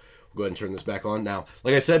 So we'll go ahead and turn this back on. Now,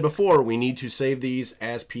 like I said before, we need to save these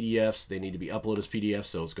as PDFs. They need to be uploaded as PDFs.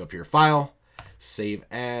 So let's go up here, File, Save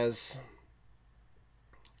As.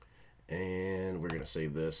 And we're going to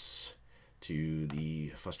save this to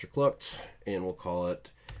the Fusterclucked, and we'll call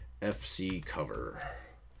it FC Cover.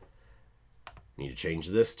 Need to change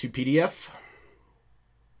this to PDF.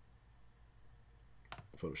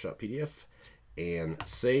 Photoshop PDF. And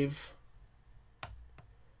save.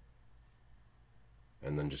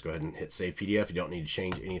 And then just go ahead and hit Save PDF. You don't need to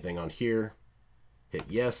change anything on here. Hit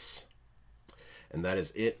Yes. And that is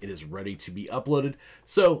it. It is ready to be uploaded.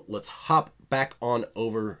 So let's hop back on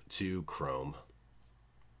over to Chrome.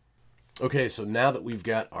 Okay, so now that we've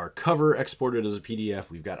got our cover exported as a PDF,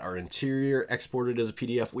 we've got our interior exported as a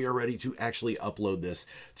PDF, we are ready to actually upload this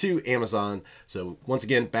to Amazon. So once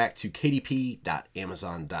again, back to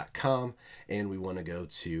kdp.amazon.com, and we want to go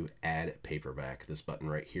to Add Paperback, this button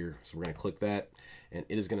right here. So we're going to click that, and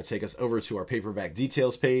it is going to take us over to our paperback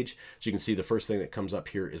details page. So you can see the first thing that comes up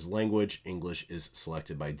here is language. English is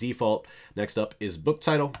selected by default. Next up is book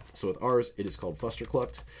title. So with ours, it is called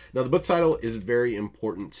Fusterclucked. Now the book title is very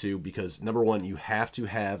important too, because number one, you have to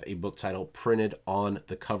have a book title printed on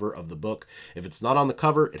the cover of the book. If it's not on the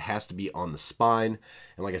cover, it has to be on the spine.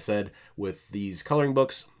 And like I said, with these coloring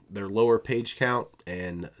books, they're lower page count,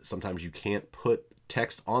 and sometimes you can't put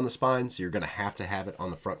text on the spine, so you're going to have it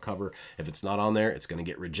on the front cover. If it's not on there, it's going to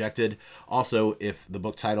get rejected. Also, if the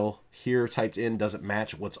book title here typed in doesn't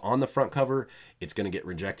match what's on the front cover, it's going to get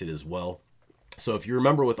rejected as well. So if you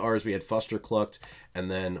remember with ours, we had Fusterclucked, and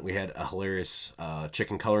then we had a hilarious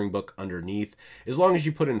chicken coloring book underneath. As long as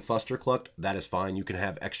you put in Fusterclucked, that is fine. You can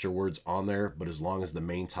have extra words on there, but as long as the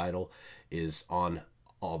main title is on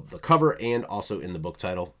all the cover and also in the book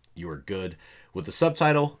title, you are good. With the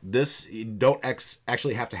subtitle, this, you don't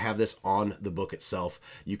actually have to have this on the book itself.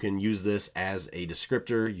 You can use this as a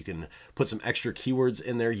descriptor. You can put some extra keywords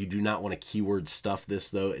in there. You do not want to keyword stuff this,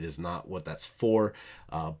 though. It is not what that's for.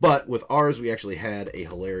 But with ours, we actually had a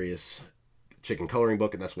hilarious chicken coloring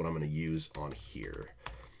book, and that's what I'm going to use on here.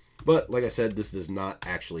 But like I said, this does not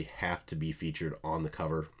actually have to be featured on the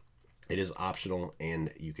cover. It is optional,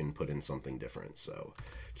 and you can put in something different. So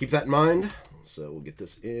keep that in mind. So we'll get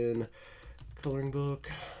this in coloring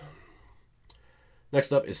book.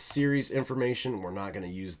 Next up is series information. We're not going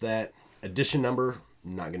to use that. Edition number,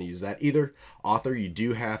 not going to use that either. Author, you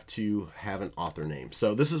do have to have an author name.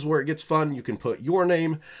 So this is where it gets fun. You can put your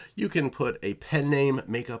name, you can put a pen name,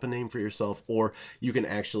 make up a name for yourself, or you can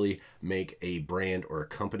actually make a brand or a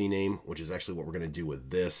company name, which is actually what we're going to do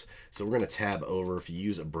with this. So we're going to tab over. If you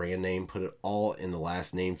use a brand name, put it all in the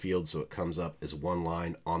last name field so it comes up as one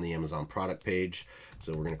line on the Amazon product page.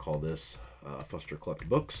 So we're going to call this Fuster Collect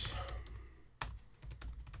Books.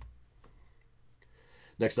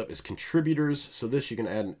 Next up is contributors. So this, you can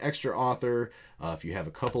add an extra author. If you have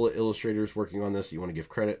a couple of illustrators working on this you want to give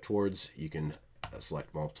credit towards, you can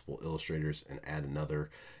select multiple illustrators and add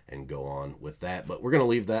another and go on with that. But we're going to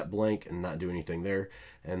leave that blank and not do anything there.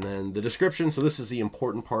 And then the description. So this is the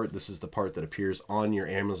important part. This is the part that appears on your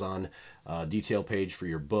Amazon detail page for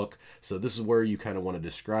your book. So this is where you kind of want to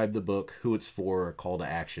describe the book, who it's for, call to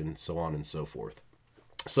action, so on and so forth.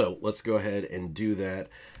 So let's go ahead and do that.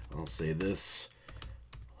 I'll say this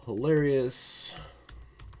hilarious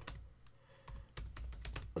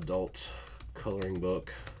adult coloring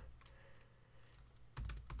book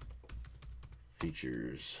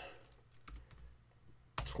features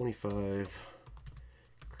 25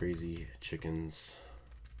 crazy chickens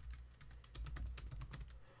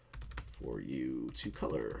for you to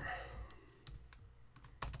color.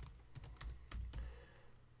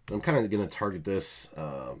 I'm kind of going to target this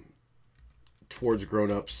towards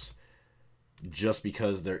grown-ups, just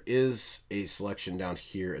because there is a selection down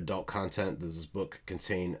here, adult content. Does this book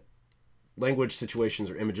contain language,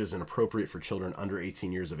 situations, or images inappropriate for children under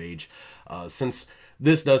 18 years of age? Since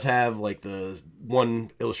this does have like the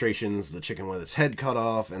one illustrations, the chicken with its head cut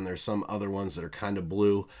off, and there's some other ones that are kind of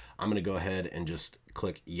blue, I'm going to go ahead and just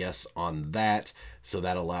click yes on that. So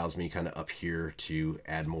that allows me kind of up here to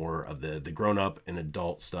add more of the grown-up and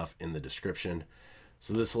adult stuff in the description.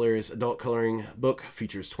 So this hilarious adult coloring book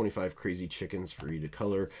features 25 crazy chickens for you to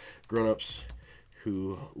color. Grown-ups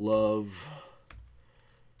who love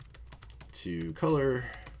to color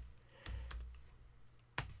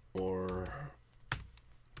or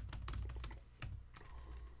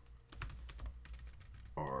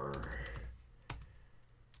are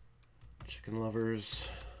chicken lovers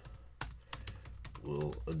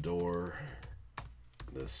will adore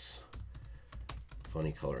this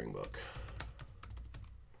funny coloring book.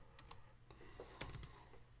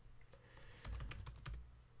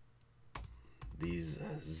 These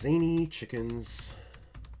zany chickens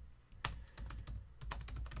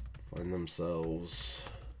find themselves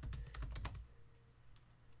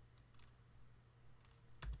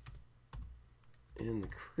in the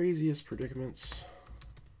craziest predicaments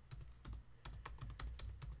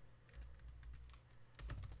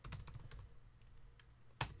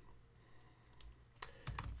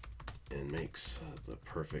and makes the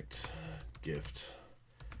perfect gift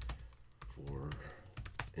for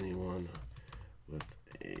anyone with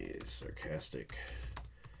a sarcastic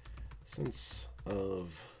sense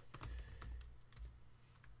of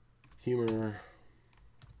humor.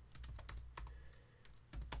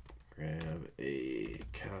 Grab a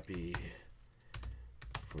copy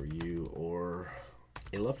for you or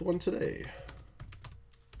a loved one today.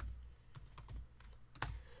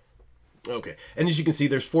 Okay, and as you can see,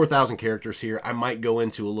 there's 4,000 characters here. I might go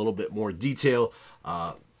into a little bit more detail,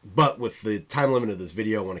 but with the time limit of this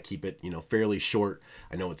video, I want to keep it, fairly short.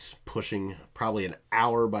 I know it's pushing probably an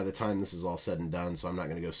hour by the time this is all said and done, so I'm not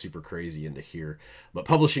going to go super crazy into here. But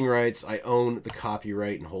publishing rights, I own the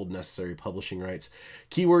copyright and hold necessary publishing rights.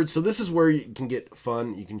 Keywords, so this is where you can get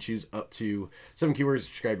fun. You can choose up to 7 keywords to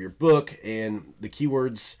describe your book, and the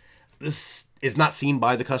keywords, this is not seen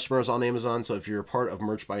by the customers on Amazon. So if you're a part of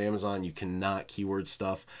Merch by Amazon, you cannot keyword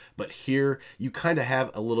stuff. But here you kind of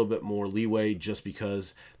have a little bit more leeway just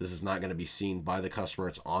because this is not going to be seen by the customer.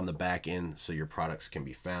 It's on the back end, so your products can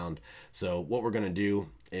be found. So what we're going to do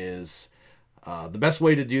is The best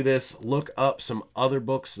way to do this, look up some other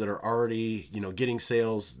books that are already, getting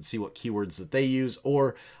sales, see what keywords that they use,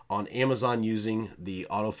 or on Amazon using the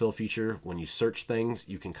autofill feature. When you search things,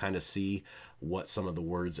 you can kind of see what some of the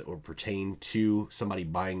words that would pertain to somebody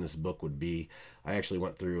buying this book would be. I actually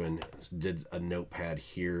went through and did a notepad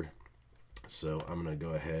here. So I'm going to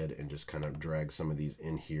go ahead and just kind of drag some of these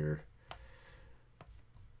in here.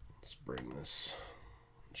 Let's bring this,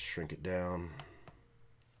 shrink it down.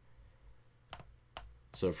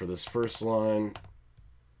 So for this first line,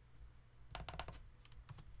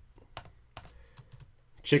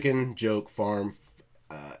 chicken, joke, farm,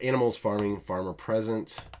 animals, farming, farmer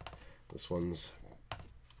present. This one's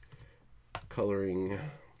coloring,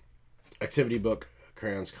 activity book,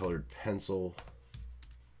 crayons, colored pencil.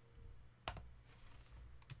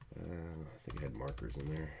 I think I had markers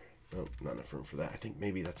in there. Oh, not enough room for that. I think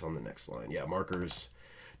maybe that's on the next line. Yeah, markers,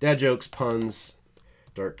 dad jokes, puns,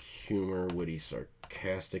 dark humor, witty,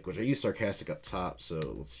 sarcastic, which I use sarcastic up top,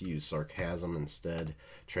 so let's use sarcasm instead.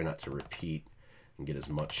 Try not to repeat and get as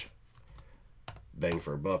much bang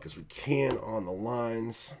for a buck as we can on the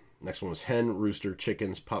lines. Next one was hen, rooster,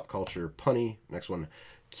 chickens, pop culture, punny. Next one,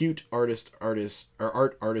 cute, art,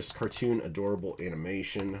 artist, cartoon, adorable,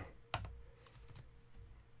 animation.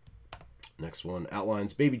 Next one,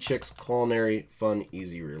 outlines, baby chicks, culinary, fun,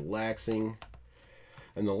 easy, relaxing.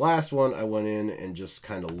 And the last one, I went in and just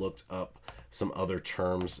kind of looked up some other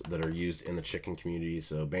terms that are used in the chicken community.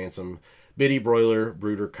 So bantam, biddy, broiler,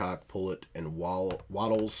 brooder, cock, pullet, and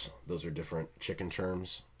wattles. Those are different chicken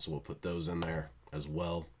terms. So we'll put those in there as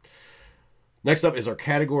well. Next up is our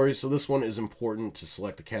categories. So this one is important to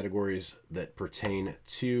select the categories that pertain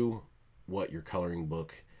to what your coloring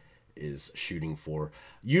book is shooting for.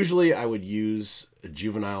 Usually I would use a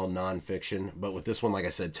juvenile nonfiction, but with this one, like I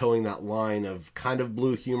said, towing that line of kind of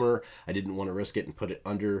blue humor, I didn't want to risk it and put it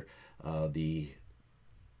under the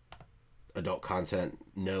adult content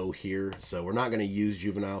no here. So we're not going to use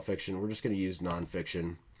juvenile fiction. We're just going to use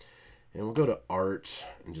nonfiction. And we'll go to art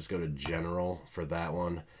and just go to general for that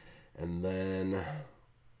one. And then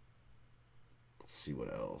let's see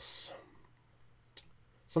what else.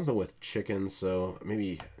 Something with chickens, so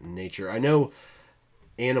maybe nature. I know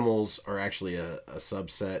animals are actually a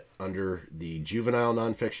subset under the juvenile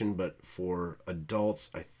nonfiction, but for adults,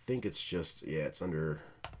 I think it's just, yeah, it's under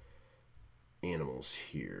animals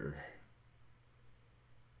here.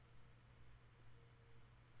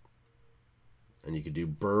 And you could do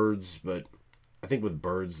birds, but I think with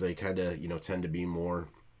birds, they kind of, tend to be more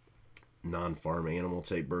non-farm animal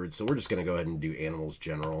type birds. So we're just going to go ahead and do animals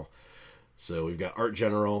general. So we've got art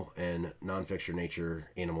general and nonfiction nature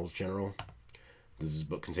animals general. This is a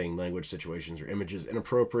book containing language, situations, or images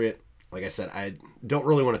inappropriate. Like I said, I don't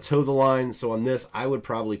really want to toe the line. So on this, I would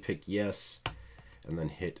probably pick yes and then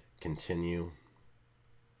hit continue.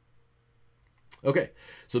 Okay,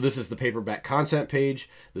 so this is the paperback content page.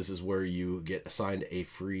 This is where you get assigned a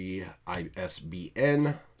free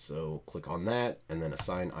ISBN. So click on that and then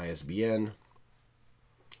assign ISBN.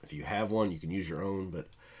 If you have one, you can use your own, but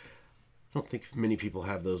I don't think many people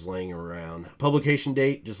have those laying around. Publication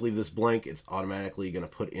date, just leave this blank. It's automatically going to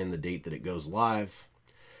put in the date that it goes live.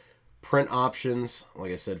 Print options,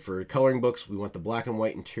 like I said, for coloring books, we want the black and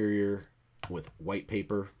white interior with white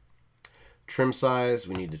paper. Trim size,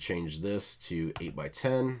 we need to change this to 8 by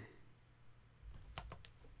 10.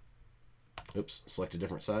 Oops, select a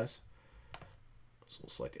different size. So we'll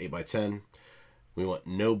select 8 by 10. We want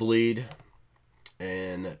no bleed.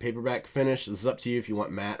 And paperback finish, this is up to you if you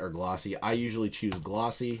want matte or glossy. I usually choose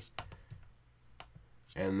glossy.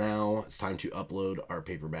 And now it's time to upload our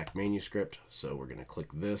paperback manuscript. So we're going to click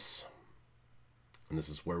this. And this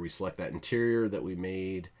is where we select that interior that we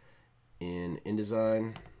made in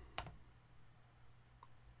InDesign.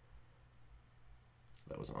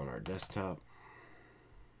 That was on our desktop.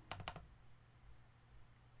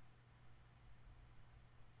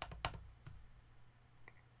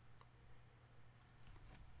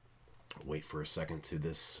 Wait for a second to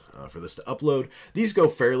this for this to upload. These go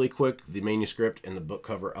fairly quick. The manuscript and the book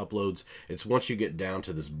cover uploads. It's once you get down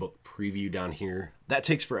to this book preview down here, that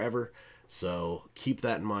takes forever. So keep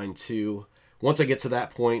that in mind too. Once I get to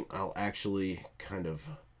that point, I'll actually kind of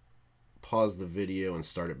pause the video and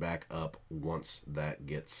start it back up once that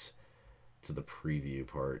gets to the preview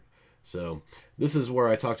part. So this is where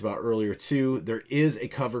I talked about earlier too. There is a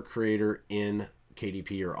cover creator in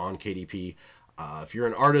KDP or on KDP. If you're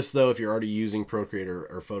an artist though, if you're already using Procreate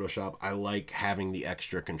or Photoshop, I like having the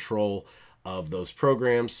extra control of those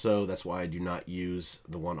programs. So that's why I do not use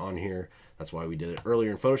the one on here. That's why we did it earlier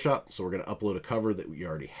in Photoshop. So we're going to upload a cover that we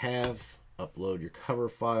already have. Upload your cover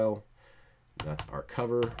file. That's our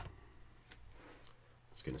cover.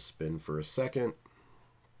 It's going to spin for a second.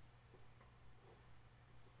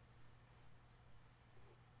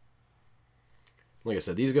 Like I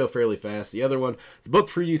said, these go fairly fast. The other one, the book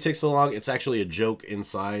preview takes so long, it's actually a joke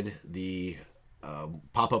inside the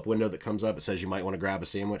pop-up window that comes up. It says you might want to grab a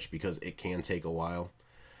sandwich because it can take a while.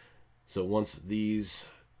 So once these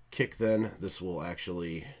kick, then this will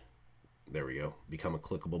actually, there we go, become a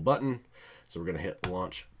clickable button. So we're going to hit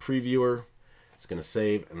Launch Previewer. It's going to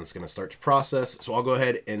save, and it's going to start to process. So I'll go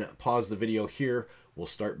ahead and pause the video here. We'll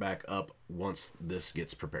start back up once this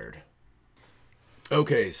gets prepared.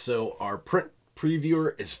 Okay, so our print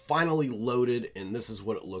previewer is finally loaded, and this is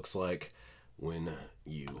what it looks like when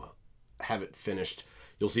you have it finished.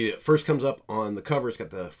 You'll see it first comes up on the cover. It's got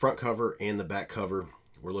the front cover and the back cover.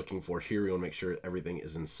 We're looking for here, we want to make sure everything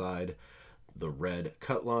is inside the red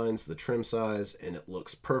cut lines, the trim size, and it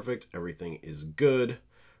looks perfect. Everything is good.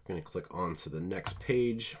 We're going to click on to the next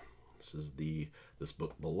page. This is the This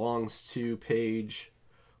Book Belongs To page.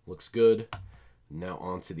 Looks good. Now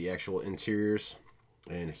on to the actual interiors.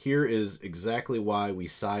 And here is exactly why we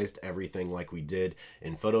sized everything like we did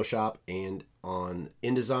in Photoshop and on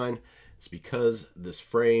InDesign. It's because this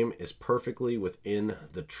frame is perfectly within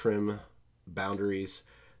the trim boundaries.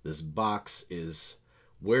 This box is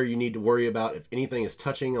where you need to worry about if anything is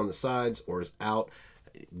touching on the sides or is out,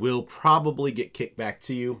 it will probably get kicked back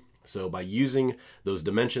to you. So by using those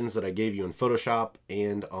dimensions that I gave you in Photoshop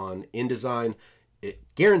and on InDesign, it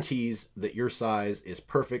guarantees that your size is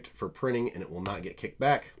perfect for printing and it will not get kicked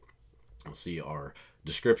back. You'll see our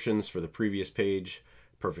descriptions for the previous page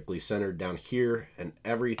perfectly centered down here, and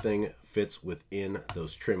everything fits within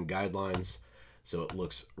those trim guidelines. So it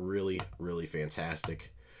looks really, really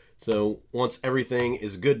fantastic. So once everything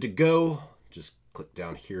is good to go, just click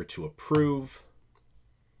down here to approve.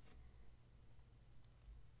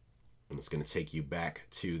 And it's going to take you back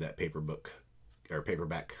to that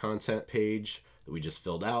paperback content page that we just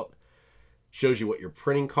filled out. Shows you what your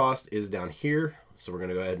printing cost is down here. So we're going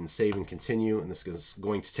to go ahead and save and continue, and this is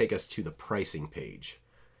going to take us to the pricing page.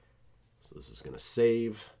 So this is going to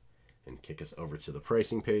save and kick us over to the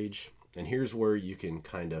pricing page. And here's where you can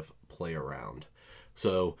kind of play around.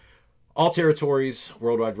 So all territories,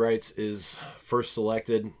 worldwide rights is first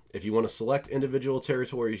selected. If you want to select individual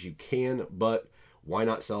territories, you can, but why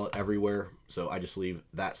not sell it everywhere? So I just leave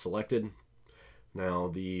that selected. Now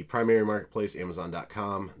the primary marketplace,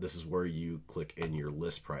 Amazon.com, this is where you click in your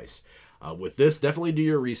list price. With this, definitely do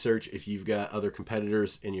your research. If you've got other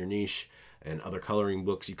competitors in your niche and other coloring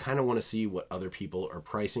books, you kind of want to see what other people are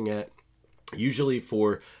pricing at. Usually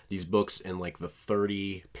for these books in like the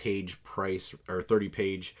 30-page price or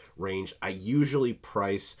 30-page range, I usually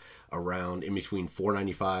price around in between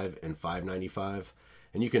 $4.95 and $5.95.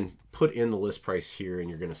 And you can put in the list price here and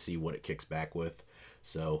you're going to see what it kicks back with.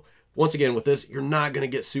 So once again, with this, you're not going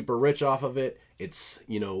to get super rich off of it. It's,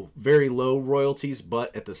 you know, very low royalties,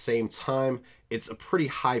 but at the same time, it's a pretty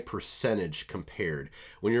high percentage compared.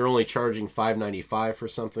 When you're only charging $5.95 for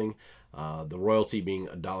something, the royalty being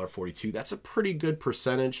 $1.42, that's a pretty good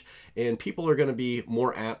percentage, and people are going to be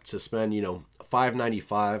more apt to spend, you know,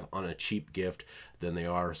 $5.95 on a cheap gift than they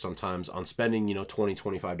are sometimes on spending, you know, $20,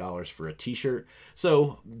 $25 for a t-shirt.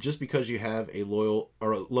 So just because you have a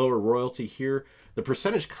lower royalty here, the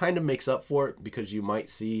percentage kind of makes up for it, because you might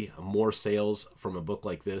see more sales from a book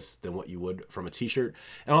like this than what you would from a t-shirt.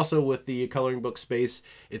 And also with the coloring book space,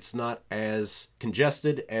 it's not as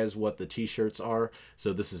congested as what the t-shirts are.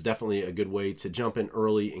 So this is definitely a good way to jump in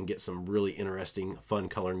early and get some really interesting, fun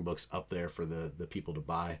coloring books up there for the people to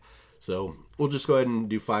buy. So we'll just go ahead and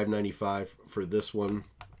do $5.95 for this one.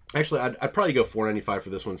 Actually, I'd probably go $4.95 for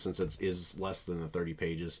this one, since it is less than the 30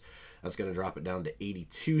 pages. That's going to drop it down to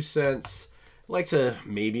 82 cents. I'd like to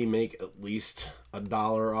maybe make at least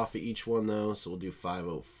 $1 off of each one though. So we'll do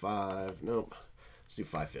 $5.05. Nope. Let's do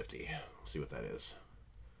 $5.50. See what that is.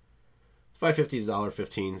 $5.50 is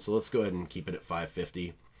 $1.15. So let's go ahead and keep it at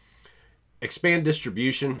 $5.50. Expand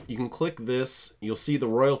distribution. You can click this. You'll see the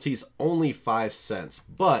royalties only 5 cents,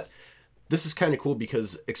 but this is kind of cool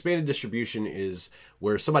because expanded distribution is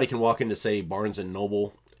where somebody can walk into, say, Barnes &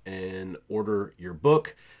 Noble and order your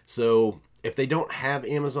book. So if they don't have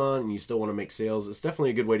Amazon and you still want to make sales, it's definitely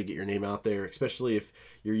a good way to get your name out there, especially if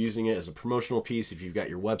you're using it as a promotional piece, if you've got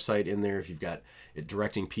your website in there, if you've got it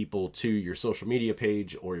directing people to your social media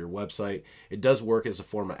page or your website. It does work as a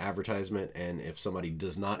form of advertisement, and if somebody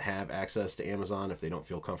does not have access to Amazon, if they don't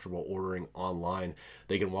feel comfortable ordering online,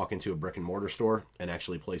 they can walk into a brick and mortar store and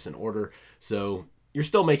actually place an order. So you're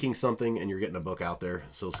still making something and you're getting a book out there.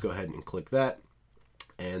 So let's go ahead and click that.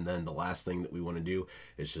 And then the last thing that we want to do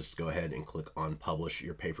is just go ahead and click on publish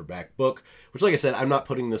your paperback book, which, like I said, I'm not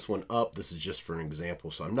putting this one up. This is just for an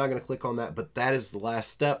example, so I'm not going to click on that, but that is the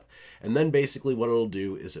last step. And then basically what it'll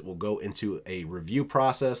do is it will go into a review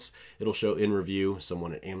process. It'll show in review.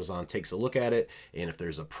 Someone at Amazon takes a look at it, and if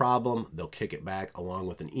there's a problem, they'll kick it back along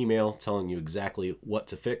with an email telling you exactly what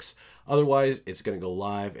to fix. Otherwise, it's going to go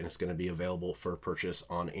live and it's going to be available for purchase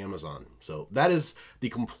on Amazon. So that is the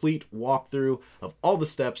complete walkthrough of all the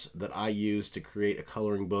steps that I use to create a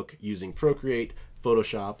coloring book using Procreate,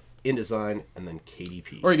 Photoshop, InDesign, and then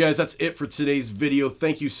KDP. All right, guys, that's it for today's video.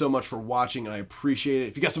 Thank you so much for watching. I appreciate it.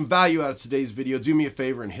 If you got some value out of today's video, do me a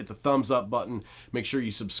favor and hit the thumbs up button. Make sure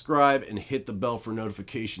you subscribe and hit the bell for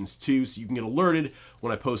notifications too, so you can get alerted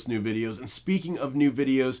when I post new videos. And speaking of new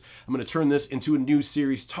videos, I'm going to turn this into a new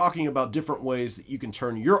series talking about different ways that you can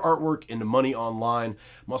turn your artwork into money online.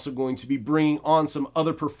 I'm also going to be bringing on some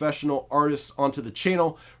other professional artists onto the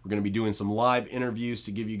channel. We're going to be doing some live interviews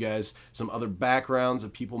to give you guys some other backgrounds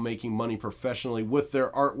of people making money professionally with their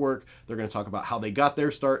artwork. They're going to talk about how they got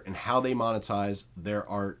their start and how they monetize their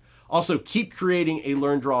art. Also, keep creating a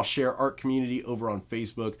Learn, Draw, Share art community over on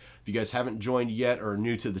Facebook. If you guys haven't joined yet or are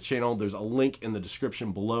new to the channel, there's a link in the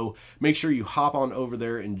description below. Make sure you hop on over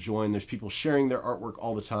there and join. There's people sharing their artwork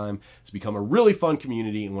all the time. It's become a really fun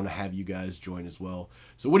community and want to have you guys join as well.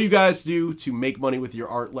 So what do you guys do to make money with your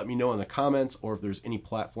art? Let me know in the comments, or if there's any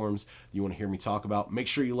platforms you want to hear me talk about, make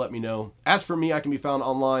sure you let me know. As for me, I can be found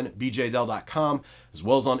online, bjdell.com, as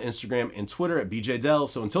well as on Instagram and Twitter at bjdell.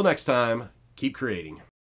 So until next time, keep creating.